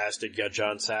fantastic. You got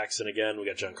John Saxon again, we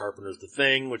got John Carpenter's The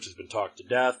Thing, which has been talked to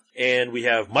death, and we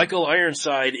have Michael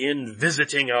Ironside in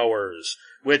Visiting Hours,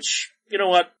 which, you know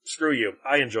what? Screw you.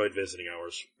 I enjoyed Visiting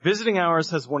Hours. Visiting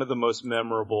Hours has one of the most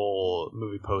memorable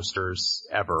movie posters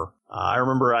ever. I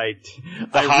remember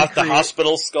the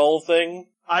hospital skull thing?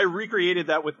 I recreated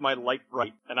that with my light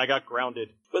bright, and I got grounded.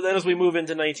 But then as we move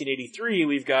into 1983,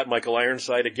 we've got Michael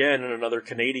Ironside again and another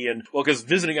Canadian. Well, because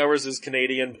Visiting Hours is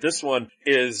Canadian. This one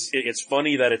it's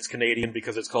funny that it's Canadian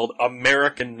because it's called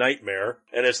American Nightmare,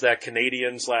 and it's that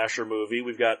Canadian slasher movie.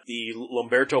 We've got the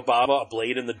Lamberto Bava, A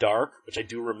Blade in the Dark, which I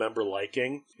do remember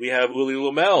liking. We have Uli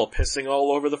Lumel pissing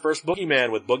all over the first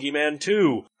Boogeyman with Boogeyman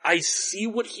 2. I see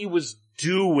what he was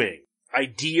doing,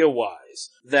 idea-wise,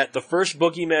 that the first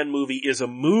Boogeyman movie is a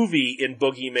movie in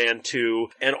Boogeyman 2,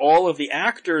 and all of the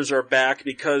actors are back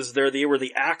because they were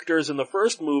the actors in the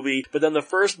first movie, but then the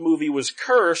first movie was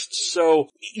cursed, so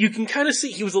you can kind of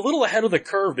see he was a little ahead of the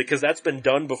curve because that's been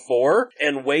done before,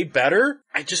 and way better.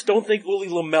 I just don't think Uli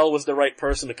Lumel was the right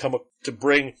person to come up to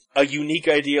bring a unique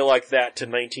idea like that to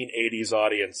 1980s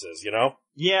audiences,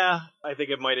 Yeah, I think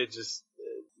it might have just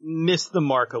missed the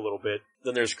mark a little bit.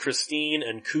 Then there's Christine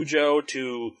and Cujo,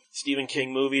 two Stephen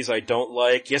King movies I don't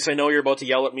like. Yes, I know you're about to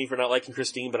yell at me for not liking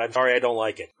Christine, but I'm sorry I don't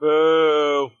like it.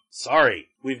 Boo! Sorry.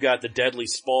 We've got The Deadly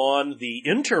Spawn, the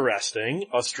interesting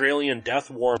Australian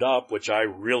Death Warmed Up, which I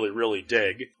really, really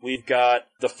dig. We've got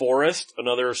The Forest,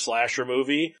 another slasher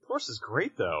movie. The Forest is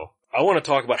great, though. I want to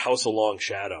talk about House of Long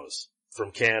Shadows from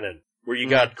Cannon, where you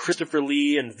got Christopher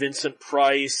Lee and Vincent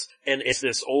Price, and it's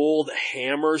this old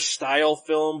Hammer-style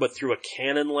film, but through a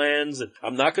Cannon lens, and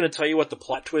I'm not going to tell you what the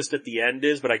plot twist at the end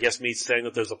is, but I guess me saying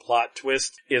that there's a plot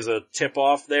twist is a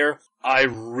tip-off there. I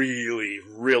really,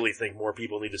 really think more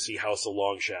people need to see House of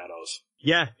Long Shadows.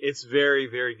 Yeah, it's very,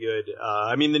 very good.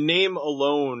 The name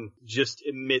alone just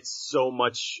emits so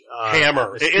much,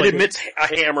 Hammer. It emits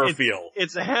a Hammer feel.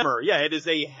 It's a Hammer. Yeah, it is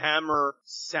a Hammer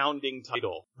sounding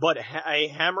title. But a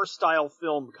Hammer style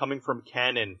film coming from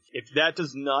Cannon, if that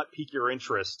does not pique your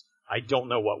interest, I don't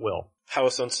know what will.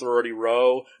 House on Sorority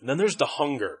Row. And then there's The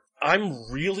Hunger.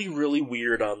 I'm really, really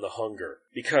weird on The Hunger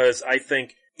because I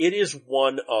think it is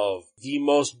one of the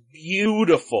most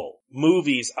beautiful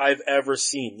movies I've ever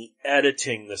seen. The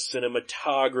editing, the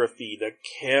cinematography, the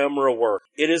camera work.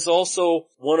 It is also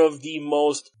one of the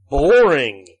most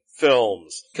boring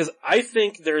films. Because I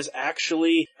think there's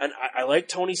actually, and I like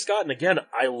Tony Scott, and again,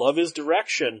 I love his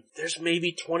direction. There's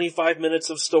maybe 25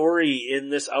 minutes of story in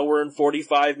this hour and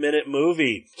 45 minute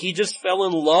movie. He just fell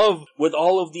in love with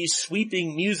all of these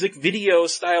sweeping music video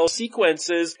style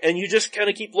sequences, and you just kind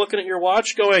of keep looking at your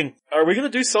watch going, are we going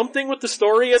to do something with the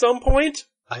story at some point?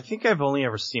 I think I've only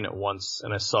ever seen it once,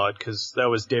 and I saw it because that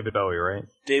was David Bowie, right?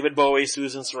 David Bowie,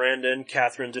 Susan Sarandon,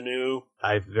 Catherine Deneuve.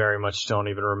 I very much don't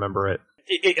even remember it.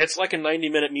 It's like a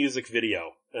 90-minute music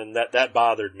video, and that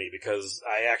bothered me because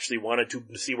I actually wanted to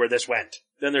see where this went.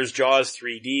 Then there's Jaws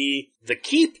 3D. The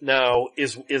Keep now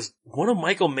is one of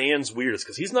Michael Mann's weirdest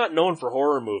because he's not known for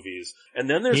horror movies. And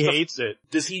then there's he hates it.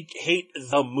 Does he hate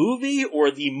the movie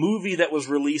or the movie that was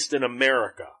released in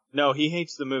America? No, he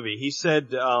hates the movie. He said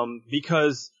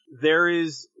because there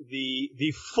is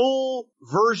the full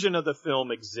version of the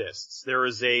film exists. There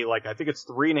is I think it's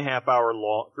 3.5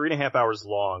 hours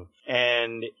long,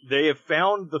 and they have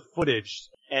found the footage.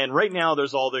 And right now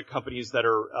there's all the companies that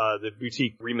are, the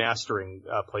boutique remastering,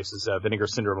 places, Vinegar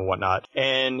Syndrome and whatnot.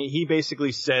 And he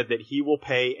basically said that he will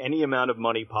pay any amount of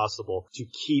money possible to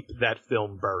keep that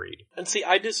film buried. And see,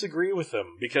 I disagree with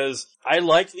him because I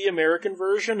like the American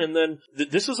version, and then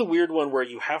this is a weird one where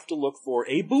you have to look for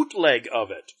a bootleg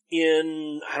of it.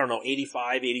 In,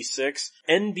 85, 86,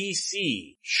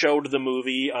 NBC showed the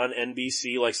movie on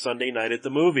NBC like Sunday night at the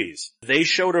movies. They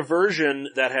showed a version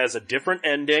that has a different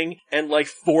ending and like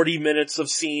 40 minutes of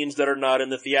scenes that are not in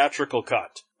the theatrical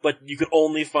cut. But you could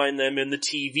only find them in the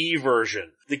TV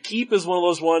version. The Keep is one of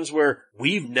those ones where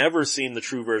we've never seen the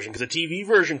true version, because the TV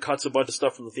version cuts a bunch of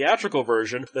stuff from the theatrical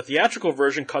version, the theatrical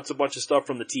version cuts a bunch of stuff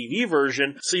from the TV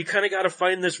version, so you kinda gotta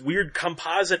find this weird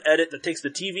composite edit that takes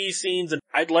the TV scenes, and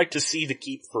I'd like to see The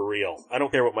Keep for real. I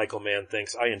don't care what Michael Mann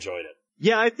thinks, I enjoyed it.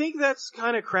 Yeah, I think that's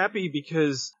kind of crappy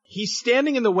because he's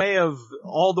standing in the way of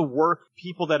all the work,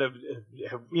 people that have,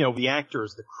 the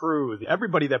actors, the crew,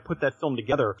 everybody that put that film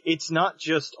together. It's not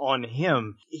just on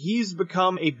him. He's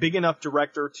become a big enough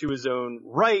director to his own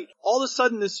right. All of a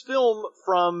sudden, this film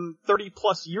from 30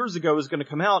 plus years ago is going to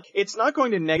come out. It's not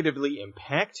going to negatively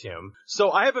impact him.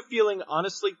 So I have a feeling,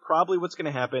 honestly, probably what's going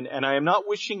to happen, and I am not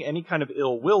wishing any kind of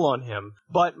ill will on him,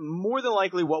 but more than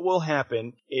likely what will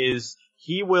happen is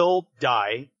he will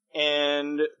die,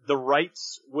 and the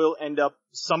rights will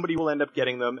somebody will end up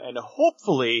getting them, and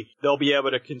hopefully they'll be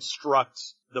able to construct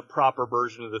the proper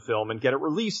version of the film and get it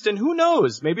released, and who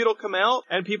knows, maybe it'll come out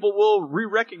and people will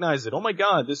re-recognize it. Oh my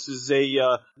god, this is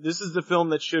the film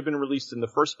that should have been released in the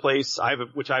first place,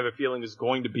 which I have a feeling is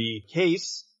going to be the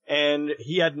case. And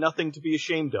he had nothing to be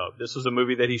ashamed of. This was a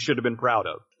movie that he should have been proud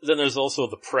of. Then there's also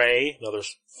The Prey, another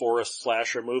forest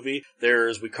slasher movie.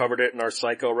 We covered it in our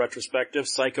Psycho retrospective,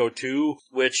 Psycho 2,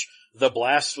 which the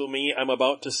blasphemy I'm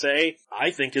about to say,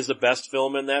 I think is the best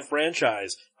film in that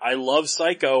franchise. I love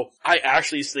Psycho. I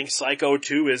actually think Psycho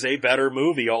 2 is a better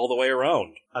movie all the way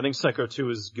around. I think Psycho 2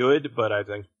 is good, but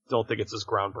don't think it's as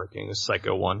groundbreaking as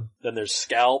Psycho 1. Then there's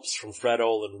Scalps from Fred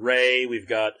Olen Ray. We've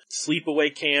got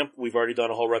Sleepaway Camp. We've already done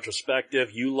a whole retrospective.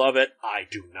 You love it. I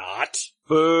do not.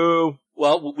 Boo.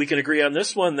 Well, we can agree on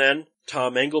this one then.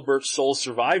 Tom Engelbert's Soul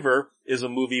Survivor is a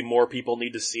movie more people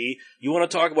need to see. You want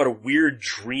to talk about a weird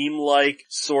dreamlike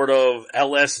sort of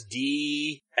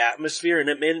LSD atmosphere, and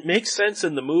it makes sense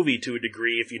in the movie to a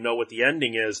degree if you know what the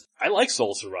ending is. I like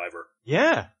Soul Survivor.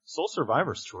 Yeah, Soul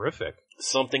Survivor's terrific.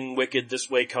 Something Wicked This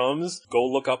Way Comes. Go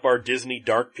look up our Disney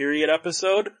Dark Period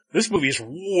episode. This movie is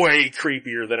way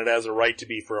creepier than it has a right to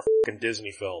be for a fucking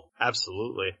Disney film.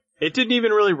 Absolutely. It didn't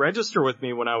even really register with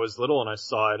me when I was little and I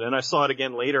saw it, and I saw it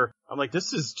again later. I'm like,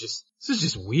 this is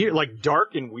just weird, like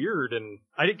dark and weird, and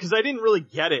because I didn't really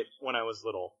get it when I was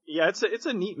little. Yeah, it's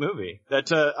a neat movie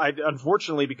that,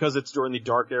 unfortunately, because it's during the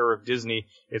dark era of Disney,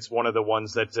 it's one of the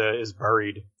ones that, is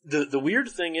buried. The weird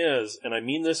thing is, and I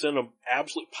mean this in an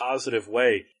absolute positive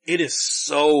way, it is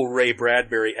so Ray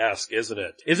Bradbury-esque, isn't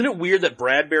it? Isn't it weird that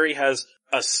Bradbury has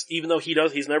even though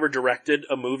he's never directed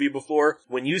a movie before,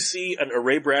 when you see a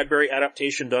Ray Bradbury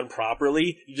adaptation done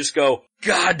properly, you just go,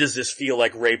 God, does this feel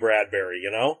like Ray Bradbury, you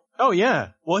know? Oh yeah.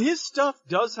 Well, his stuff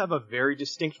does have a very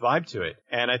distinct vibe to it,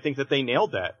 and I think that they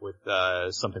nailed that with,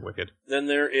 Something Wicked. Then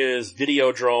there is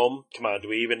Videodrome. Come on, do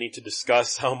we even need to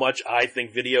discuss how much I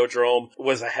think Videodrome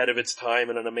was ahead of its time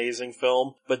and an amazing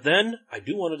film? But then, I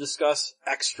do want to discuss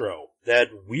Extro, that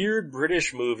weird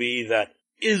British movie that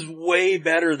is way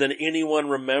better than anyone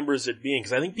remembers it being,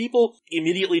 because I think people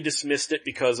immediately dismissed it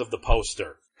because of the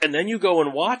poster. And then you go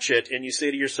and watch it and you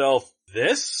say to yourself,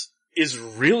 this is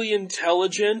really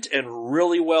intelligent and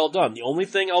really well done. The only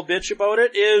thing I'll bitch about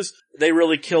it is they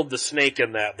really killed the snake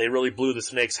in that. They really blew the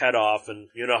snake's head off, and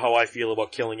you know how I feel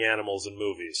about killing animals in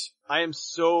movies. I am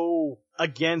so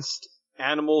against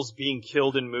animals being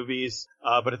killed in movies,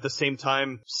 but at the same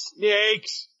time,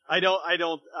 snakes! I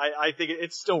think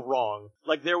it's still wrong.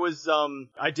 Like there was,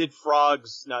 I did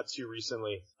Frogs not too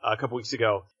recently, a couple weeks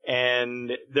ago,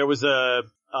 and there was a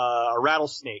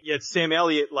rattlesnake. Yet Sam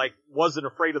Elliott, wasn't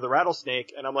afraid of the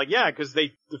rattlesnake, and I'm like, yeah, cause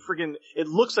it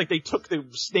looks like they took the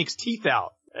snake's teeth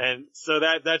out. And so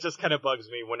that just kind of bugs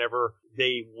me whenever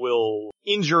they will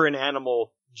injure an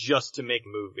animal just to make a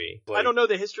movie. I don't know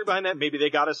the history behind that. Maybe they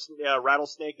got a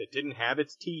rattlesnake that didn't have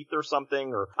its teeth or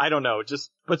something, or I don't know.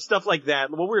 But stuff like that.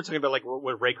 What we were talking about,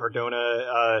 with Ray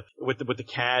Cardona, with the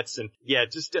cats, and yeah,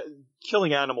 just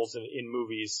killing animals in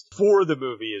movies for the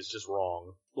movie is just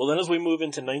wrong. Well, then as we move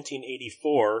into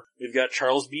 1984, we've got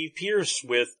Charles B. Pierce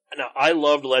with, now I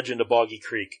loved Legend of Boggy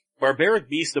Creek. Barbaric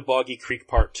Beast of Boggy Creek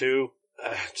Part 2.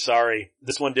 Sorry,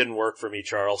 this one didn't work for me,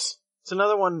 Charles. It's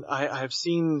another one I've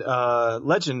seen,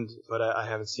 Legend, but I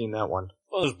haven't seen that one.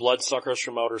 Well, there's Bloodsuckers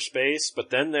from Outer Space,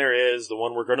 but then there is the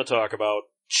one we're going to talk about,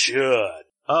 Chud.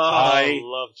 Oh, I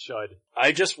love Chud.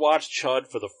 I just watched Chud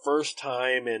for the first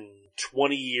time in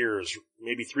 20 years,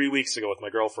 maybe 3 weeks ago with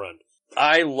my girlfriend.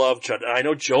 I love Chud. I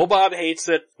know Joe Bob hates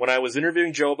it. When I was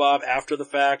interviewing Joe Bob after the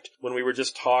fact, when we were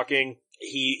just talking,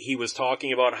 he was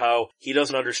talking about how he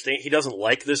doesn't understand, he doesn't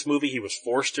like this movie, he was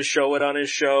forced to show it on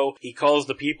his show. He calls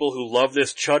the people who love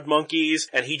this Chud monkeys,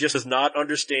 and he just does not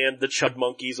understand the Chud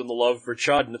monkeys and the love for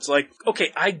Chud. And it's like,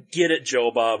 okay, I get it,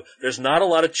 Joe Bob. There's not a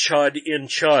lot of Chud in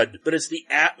Chud, but it's the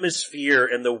atmosphere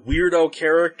and the weirdo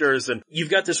characters, and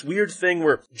you've got this weird thing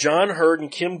where John Hurd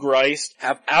and Kim Greist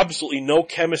have absolutely no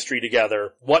chemistry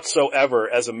together whatsoever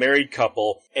as a married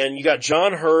couple, and you got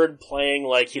John Hurd playing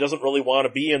like he doesn't really want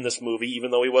to be in this movie,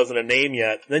 even though he wasn't a name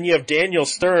yet. Then you have Daniel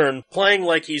Stern playing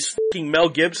like he's fucking Mel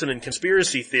Gibson in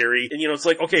Conspiracy Theory. And, it's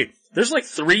like, okay, there's like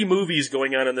 3 movies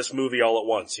going on in this movie all at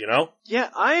once, Yeah,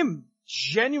 I am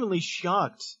genuinely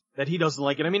shocked that he doesn't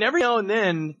like it. I mean, every now and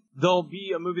then there'll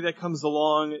be a movie that comes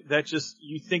along that just,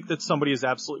 you think that somebody is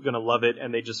absolutely going to love it,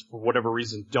 and they just, for whatever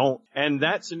reason, don't. And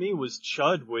that to me was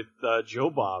Chud with Joe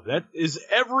Bob. That is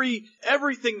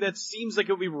everything that seems like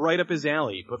it would be right up his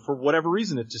alley, but for whatever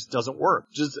reason it just doesn't work.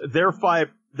 Just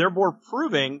therefore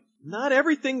proving not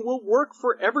everything will work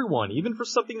for everyone, even for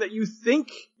something that you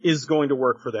think is going to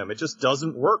work for them. It just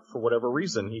doesn't work for whatever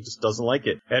reason. He just doesn't like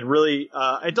it. And really,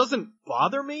 it doesn't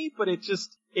bother me, but it's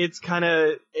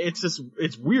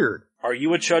weird. Are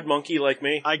you a Chud monkey like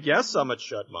me? I guess I'm a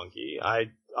Chud monkey.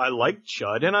 I like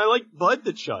Chud, and I like Bud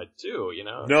the Chud, too,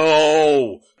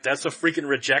 No! That's a freaking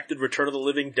rejected Return of the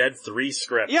Living Dead 3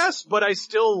 script. Yes, but I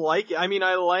still like it. I mean,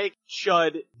 I like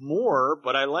Chud more,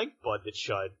 but I like Bud the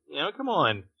Chud. Come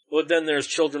on. Well, then there's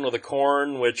Children of the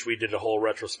Corn, which we did a whole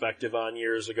retrospective on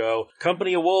years ago.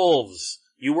 Company of Wolves.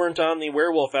 You weren't on the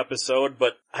werewolf episode,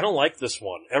 but I don't like this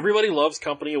one. Everybody loves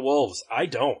Company of Wolves. I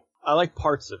don't. I like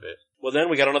parts of it. Well, then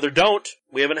we got another don't.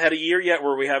 We haven't had a year yet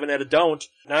where we haven't had a don't.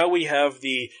 Now we have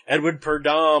the Edward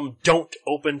Purdom Don't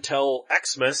Open Till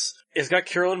Xmas. It's got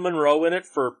Carolyn Monroe in it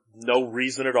for no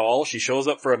reason at all. She shows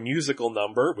up for a musical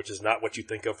number, which is not what you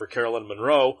think of for Carolyn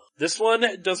Monroe. This one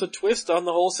does a twist on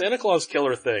the whole Santa Claus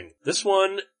killer thing. This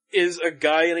one is a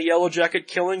guy in a yellow jacket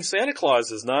killing Santa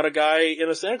Clauses, not a guy in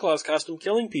a Santa Claus costume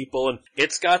killing people. And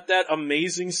it's got that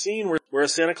amazing scene where a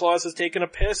Santa Claus is taking a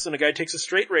piss and a guy takes a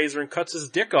straight razor and cuts his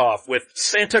dick off with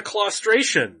Santa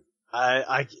Claustration.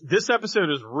 This episode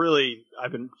is really,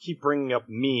 keep bringing up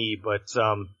me, but,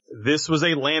 this was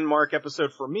a landmark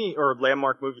episode for me, or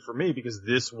landmark movie for me, because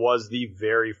this was the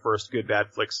very first Good Bad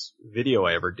Flicks video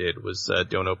I ever did, was,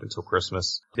 Don't Open Till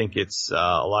Christmas. I think it's, a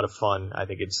lot of fun. I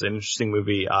think it's an interesting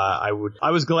movie. I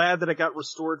was glad that it got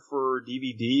restored for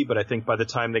DVD, but I think by the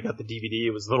time they got the DVD,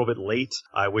 it was a little bit late.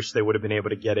 I wish they would have been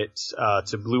able to get it,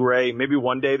 to Blu-ray. Maybe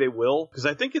one day they will, because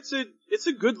I think it's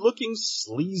a good-looking,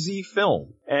 sleazy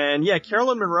film. And yeah,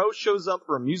 Carolyn Monroe shows up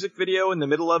for a music video in the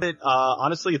middle of it.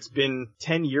 Honestly, it's been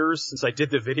 10 years since I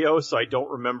did the video, so I don't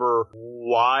remember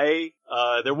why.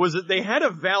 They had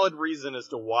a valid reason as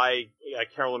to why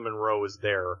Carolyn Monroe was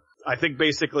there. I think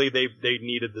basically they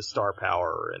needed the star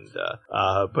power,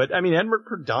 but I mean, Edward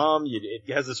Purdom,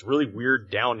 it has this really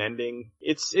weird down ending.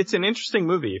 It's an interesting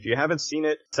movie. If you haven't seen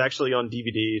it, it's actually on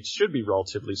DVD. It should be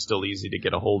relatively still easy to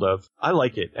get a hold of. I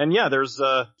like it. And yeah, there's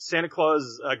Santa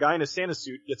Claus, a guy in a Santa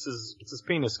suit gets his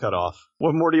penis cut off.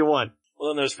 What more do you want? Well,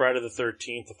 then there's Friday the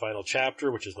 13th, the final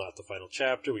chapter, which is not the final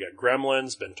chapter. We got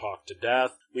Gremlins, Been Talked to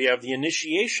Death. We have The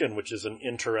Initiation, which is an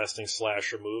interesting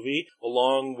slasher movie,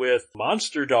 along with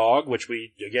Monster Dog, which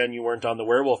you weren't on the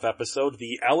werewolf episode,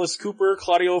 the Alice Cooper,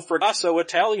 Claudio Fragasso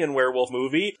Italian werewolf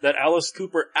movie that Alice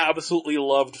Cooper absolutely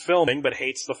loved filming, but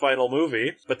hates the final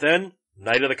movie. But then,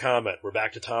 Night of the Comet. We're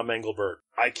back to Tom Engelbert.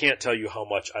 I can't tell you how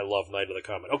much I love Night of the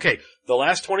Comet. Okay, the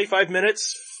last 25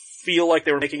 minutes feel like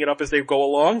they were making it up as they go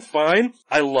along. Fine.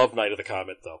 I love Night of the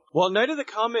Comet, though. Well, Night of the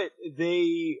Comet,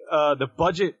 the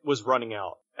budget was running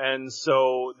out. And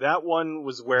so that one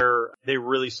was where they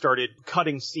really started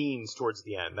cutting scenes towards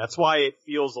the end. That's why it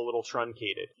feels a little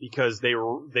truncated, because they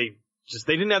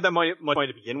didn't have that much money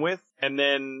to begin with, and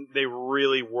then they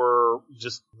really were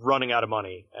just running out of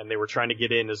money, and they were trying to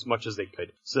get in as much as they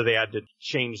could. So they had to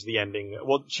change the ending.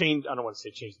 Well, I don't want to say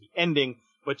change the ending,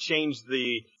 but change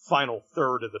the final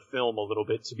third of the film a little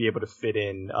bit to be able to fit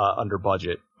in under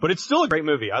budget. But it's still a great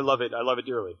movie. I love it. I love it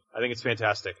dearly. I think it's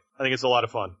fantastic. I think it's a lot of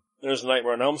fun. There's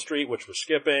Nightmare on Elm Street, which we're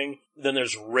skipping. Then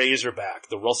there's Razorback,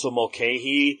 the Russell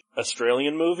Mulcahy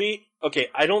Australian movie. Okay,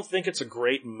 I don't think it's a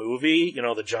great movie,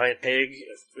 the giant pig,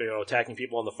 attacking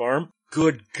people on the farm.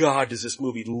 Good God, does this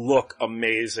movie look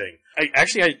amazing.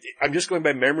 I'm just going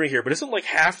by memory here, but isn't like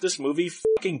half this movie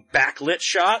fucking backlit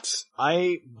shots?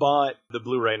 I bought the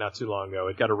Blu-ray not too long ago.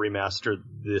 It got a remaster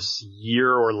this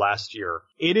year or last year.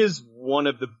 It is one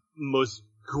of the most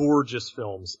gorgeous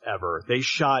films ever. They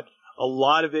shot a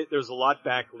lot of it. There's a lot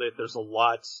backlit. There's a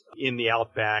lot in the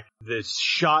outback. The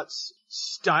shots,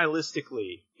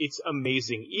 stylistically, it's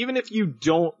amazing. Even if you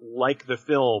don't like the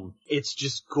film, it's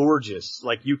just gorgeous.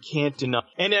 Like, you can't deny.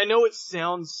 And I know it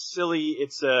sounds silly.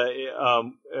 It's it's a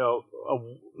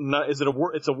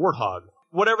warthog.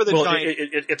 Whatever the giant.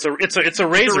 It's a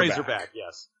razorback. Razorback,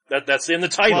 yes. That's in the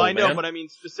title. Well, I know, man. but I mean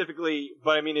specifically.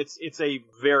 But I mean, it's a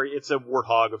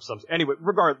warthog of some. Anyway,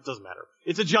 regardless, it doesn't matter.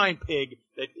 It's a giant pig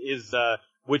that is,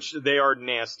 which they are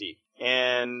nasty.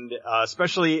 and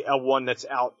especially one that's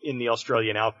out in the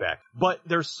Australian outback. But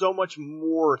there's so much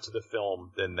more to the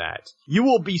film than that. You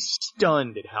will be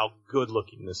stunned at how good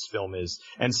looking this film is,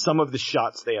 and some of the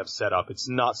shots they have set up. It's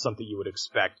not something you would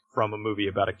expect from a movie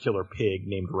about a killer pig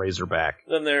named Razorback.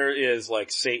 Then there is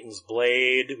like Satan's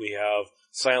Blade. We have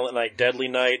Silent Night, Deadly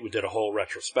Night. We did a whole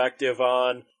retrospective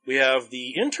on. We have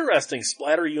the interesting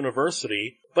Splatter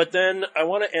University. But then I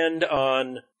want to end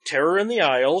on Terror in the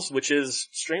Isles, which is,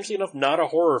 strangely enough, not a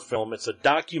horror film. It's a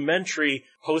documentary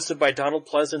hosted by Donald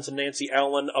Pleasance and Nancy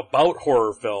Allen about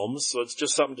horror films, so it's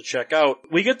just something to check out.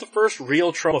 We get the first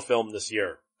real Troma film this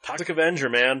year. Toxic Avenger,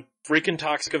 man. Freaking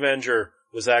Toxic Avenger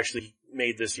was actually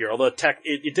made this year. Although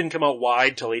it didn't come out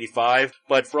wide till 85,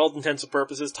 but for all intents and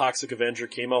purposes, Toxic Avenger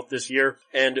came out this year.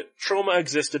 And Troma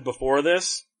existed before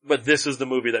this, but this is the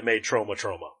movie that made Troma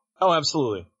Troma. Oh,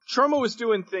 absolutely. Troma was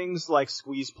doing things like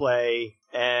Squeeze Play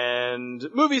and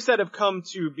movies that have come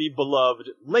to be beloved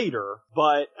later,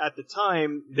 but at the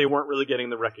time, they weren't really getting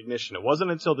the recognition. It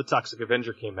wasn't until The Toxic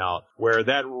Avenger came out where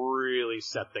that really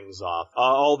set things off.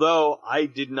 Although I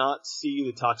did not see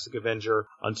The Toxic Avenger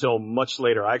until much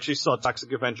later. I actually saw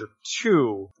Toxic Avenger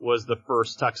 2 was the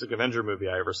first Toxic Avenger movie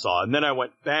I ever saw, and then I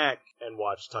went back and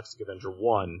watched Toxic Avenger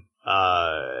 1.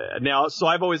 So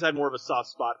I've always had more of a soft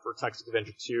spot for Toxic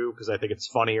Avenger 2 because I think it's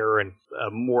funnier and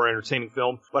a more entertaining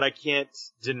film, but I can't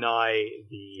deny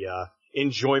the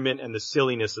enjoyment and the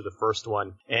silliness of the first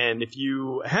one. And if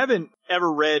you haven't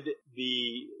ever read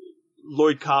the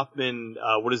Lloyd Kaufman,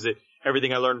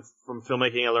 Everything I Learned from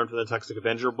Filmmaking, I Learned from the Toxic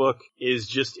Avenger book,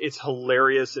 it's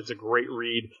hilarious. It's a great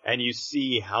read, and you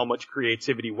see how much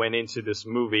creativity went into this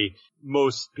movie.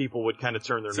 Most people would kind of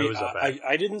turn their nose up at.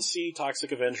 I didn't see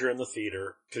Toxic Avenger in the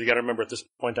theater, because you gotta remember at this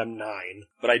point I'm 9,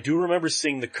 but I do remember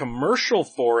seeing the commercial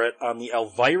for it on the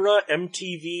Elvira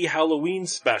MTV Halloween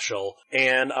special,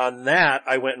 and on that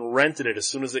I went and rented it as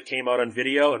soon as it came out on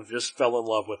video and just fell in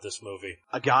love with this movie.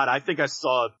 God, I think I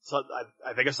saw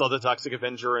the Toxic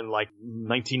Avenger in like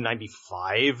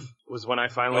 1995 was when I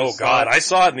finally saw it. Oh God, I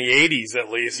saw it in the 80s at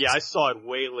least. Yeah, I saw it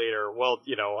way later. Well,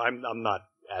 I'm not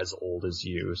as old as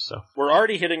you, so. We're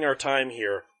already hitting our time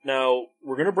here. Now,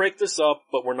 we're gonna break this up,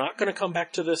 but we're not gonna come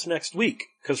back to this next week,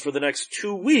 because for the next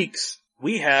 2 weeks,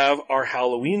 we have our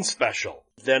Halloween special.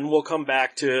 Then we'll come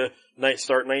back to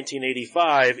start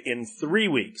 1985 in 3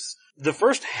 weeks. The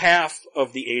first half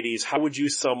of the 80s, how would you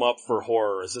sum up for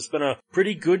horror? Has this been a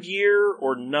pretty good year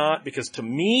or not? Because to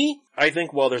me, I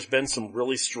think while there's been some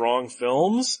really strong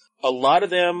films, a lot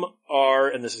of them are,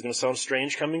 and this is going to sound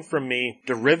strange coming from me,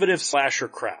 derivative slasher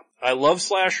crap. I love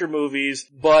slasher movies,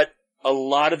 but a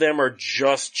lot of them are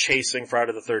just chasing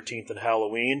Friday the 13th and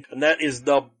Halloween, and that is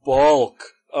the bulk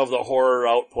of the horror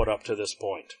output up to this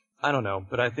point. I don't know,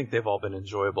 but I think they've all been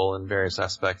enjoyable in various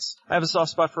aspects. I have a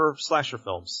soft spot for slasher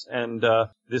films, and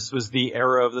this was the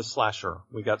era of the slasher.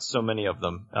 We got so many of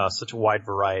them, such a wide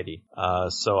variety.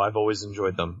 So I've always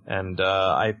enjoyed them, and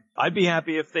I'd be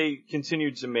happy if they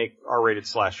continued to make R-rated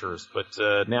slashers, but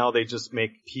now they just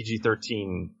make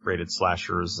PG-13 rated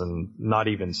slashers, and not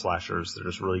even slashers. They're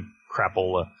just really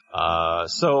crapola.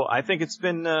 So I think it's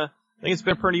been a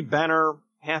pretty banner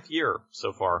half year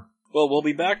so far. Well, we'll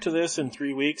be back to this in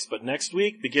 3 weeks, but next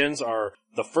week begins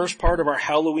the first part of our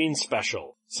Halloween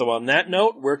special. So on that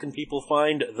note, where can people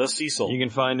find The Cecil? You can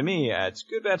find me at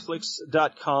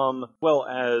goodbadflix.com, well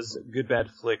as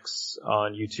goodbadflix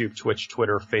on YouTube, Twitch,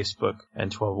 Twitter, Facebook, and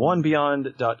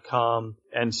 1201beyond.com,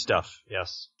 and stuff,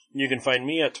 yes. You can find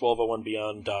me at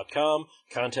 1201beyond.com.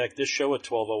 Contact this show at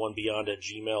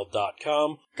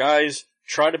 1201beyond@gmail.com. Guys,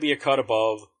 try to be a cut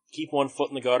above. Keep one foot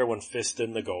in the gutter, one fist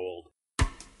in the gold.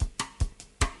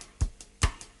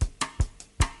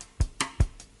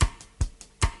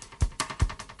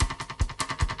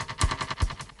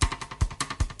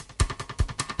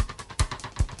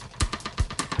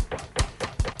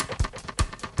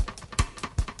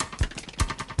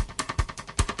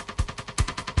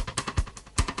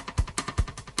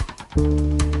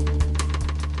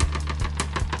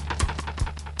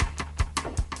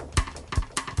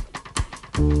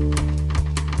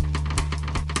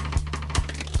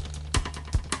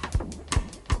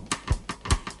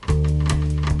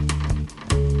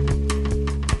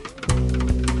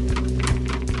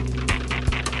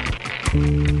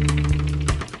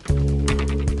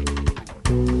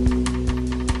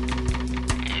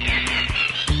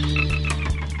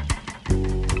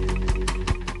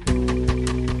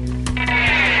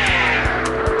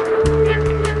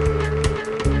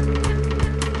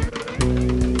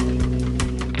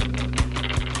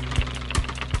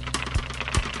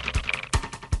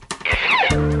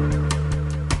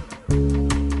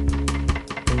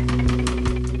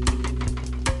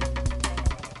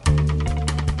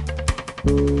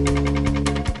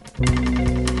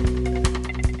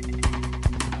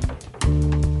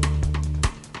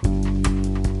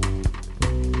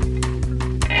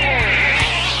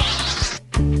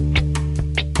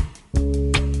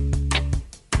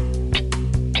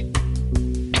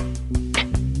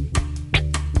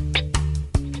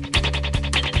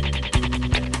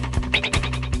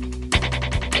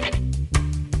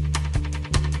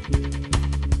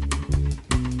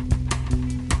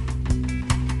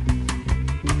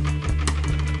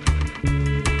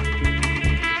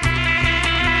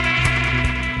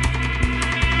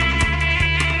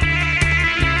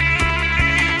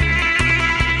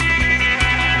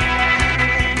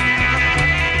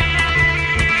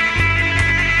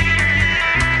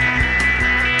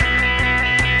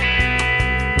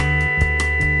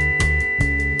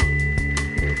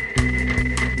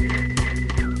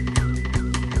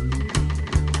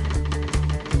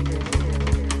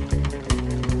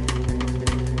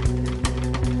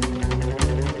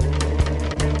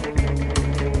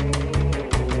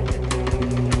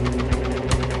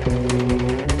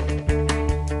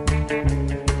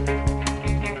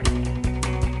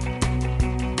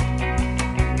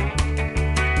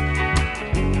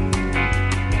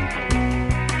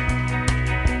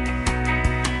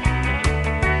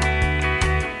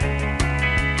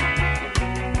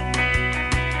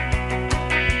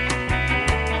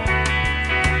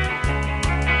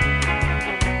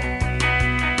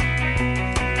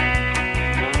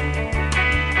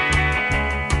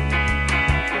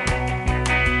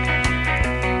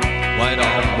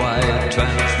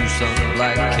 translucent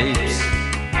black capes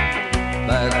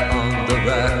back on the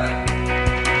rack.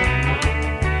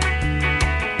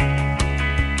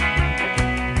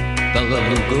 Bela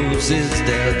Lugos is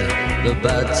dead. The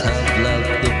bats have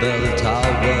left the bell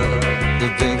tower. The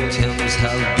victims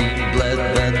have been bled.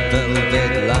 Red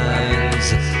velvet lines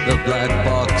the black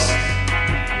box.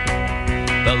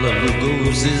 Bela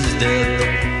Lugos is dead.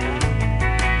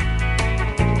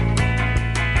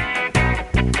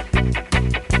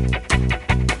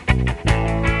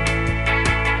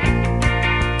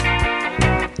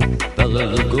 Bela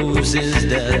Lugos is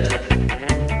dead.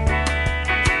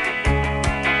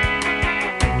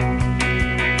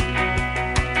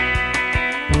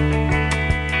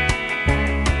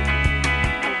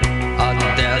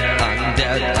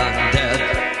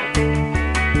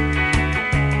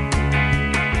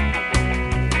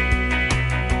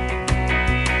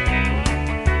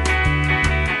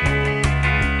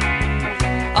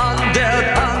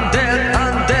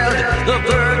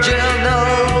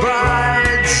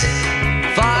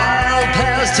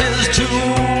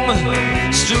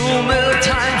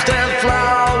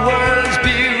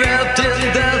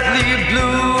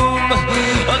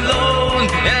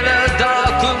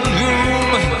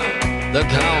 The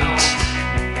Count.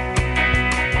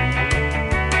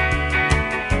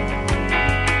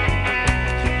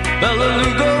 Bela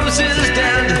Lugos is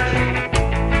dead.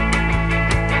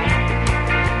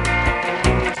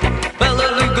 Bela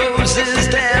Lugos is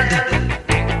dead.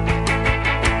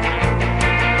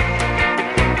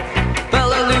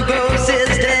 Bela Lugos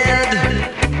is dead.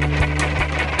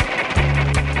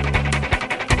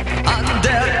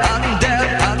 Undead, undead,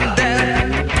 undead.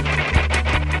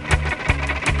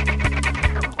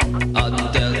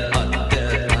 Undead,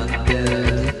 undead, undead.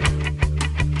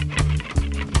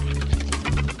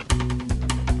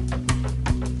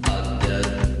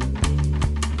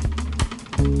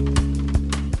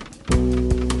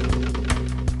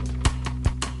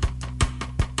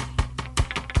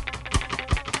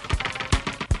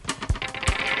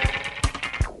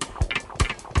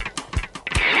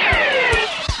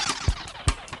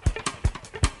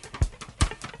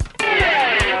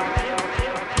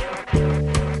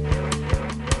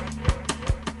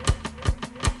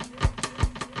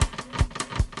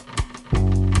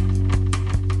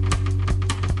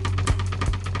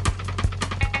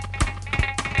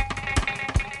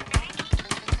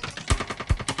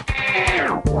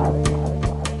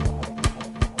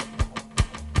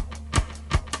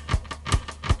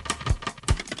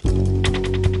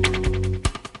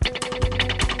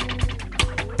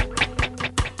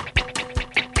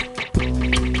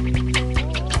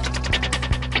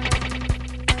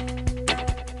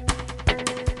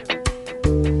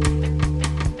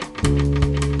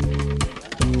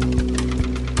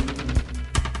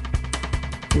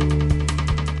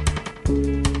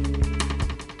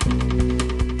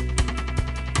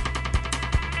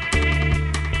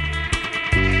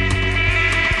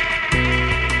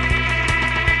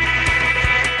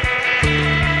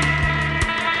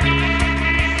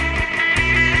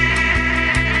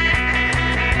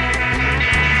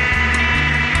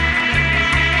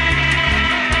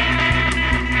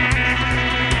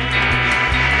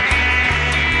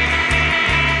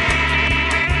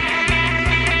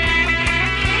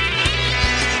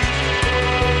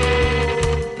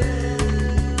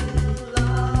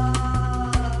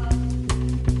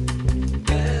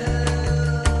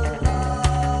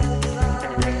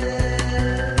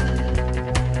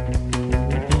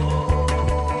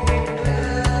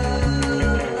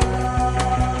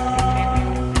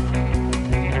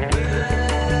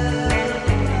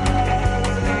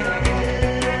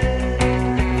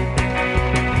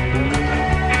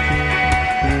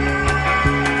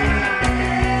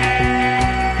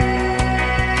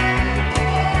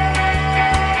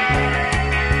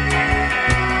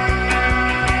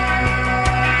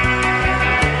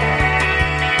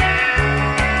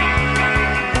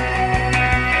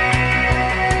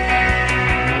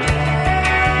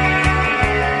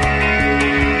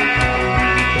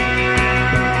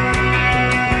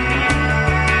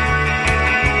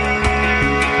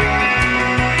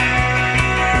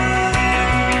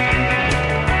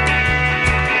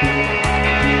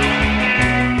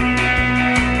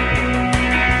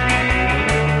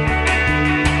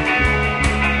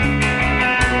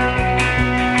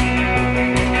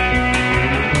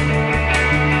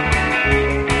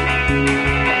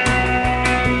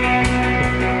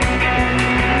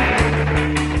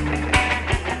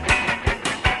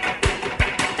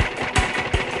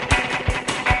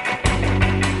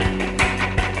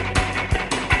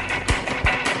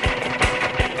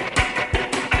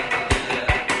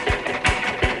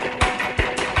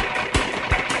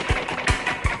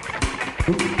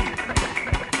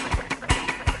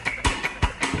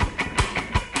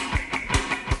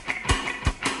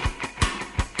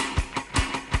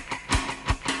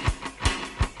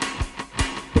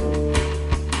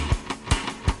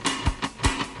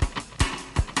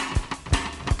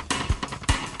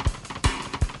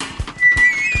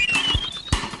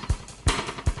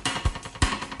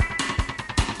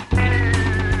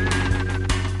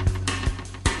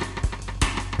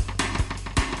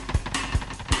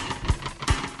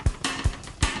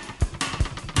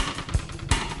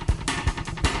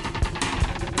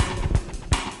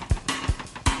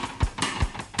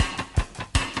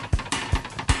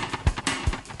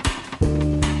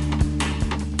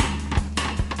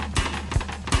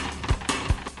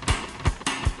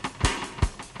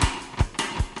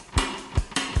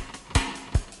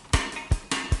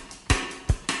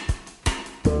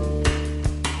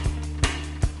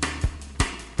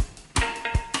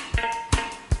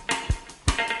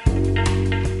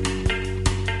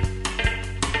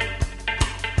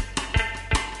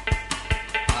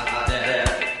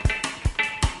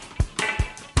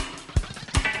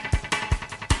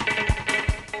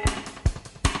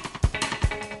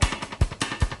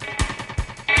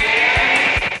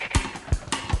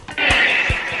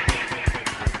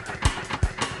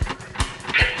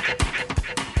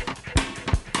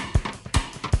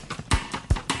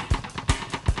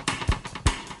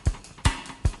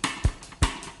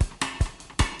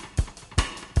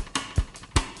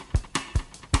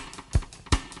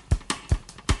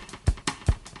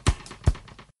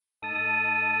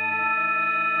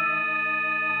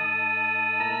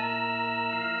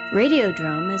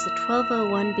 Radiodrome is a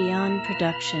 1201 Beyond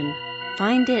production.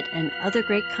 Find it and other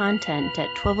great content at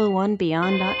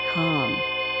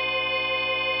 1201beyond.com.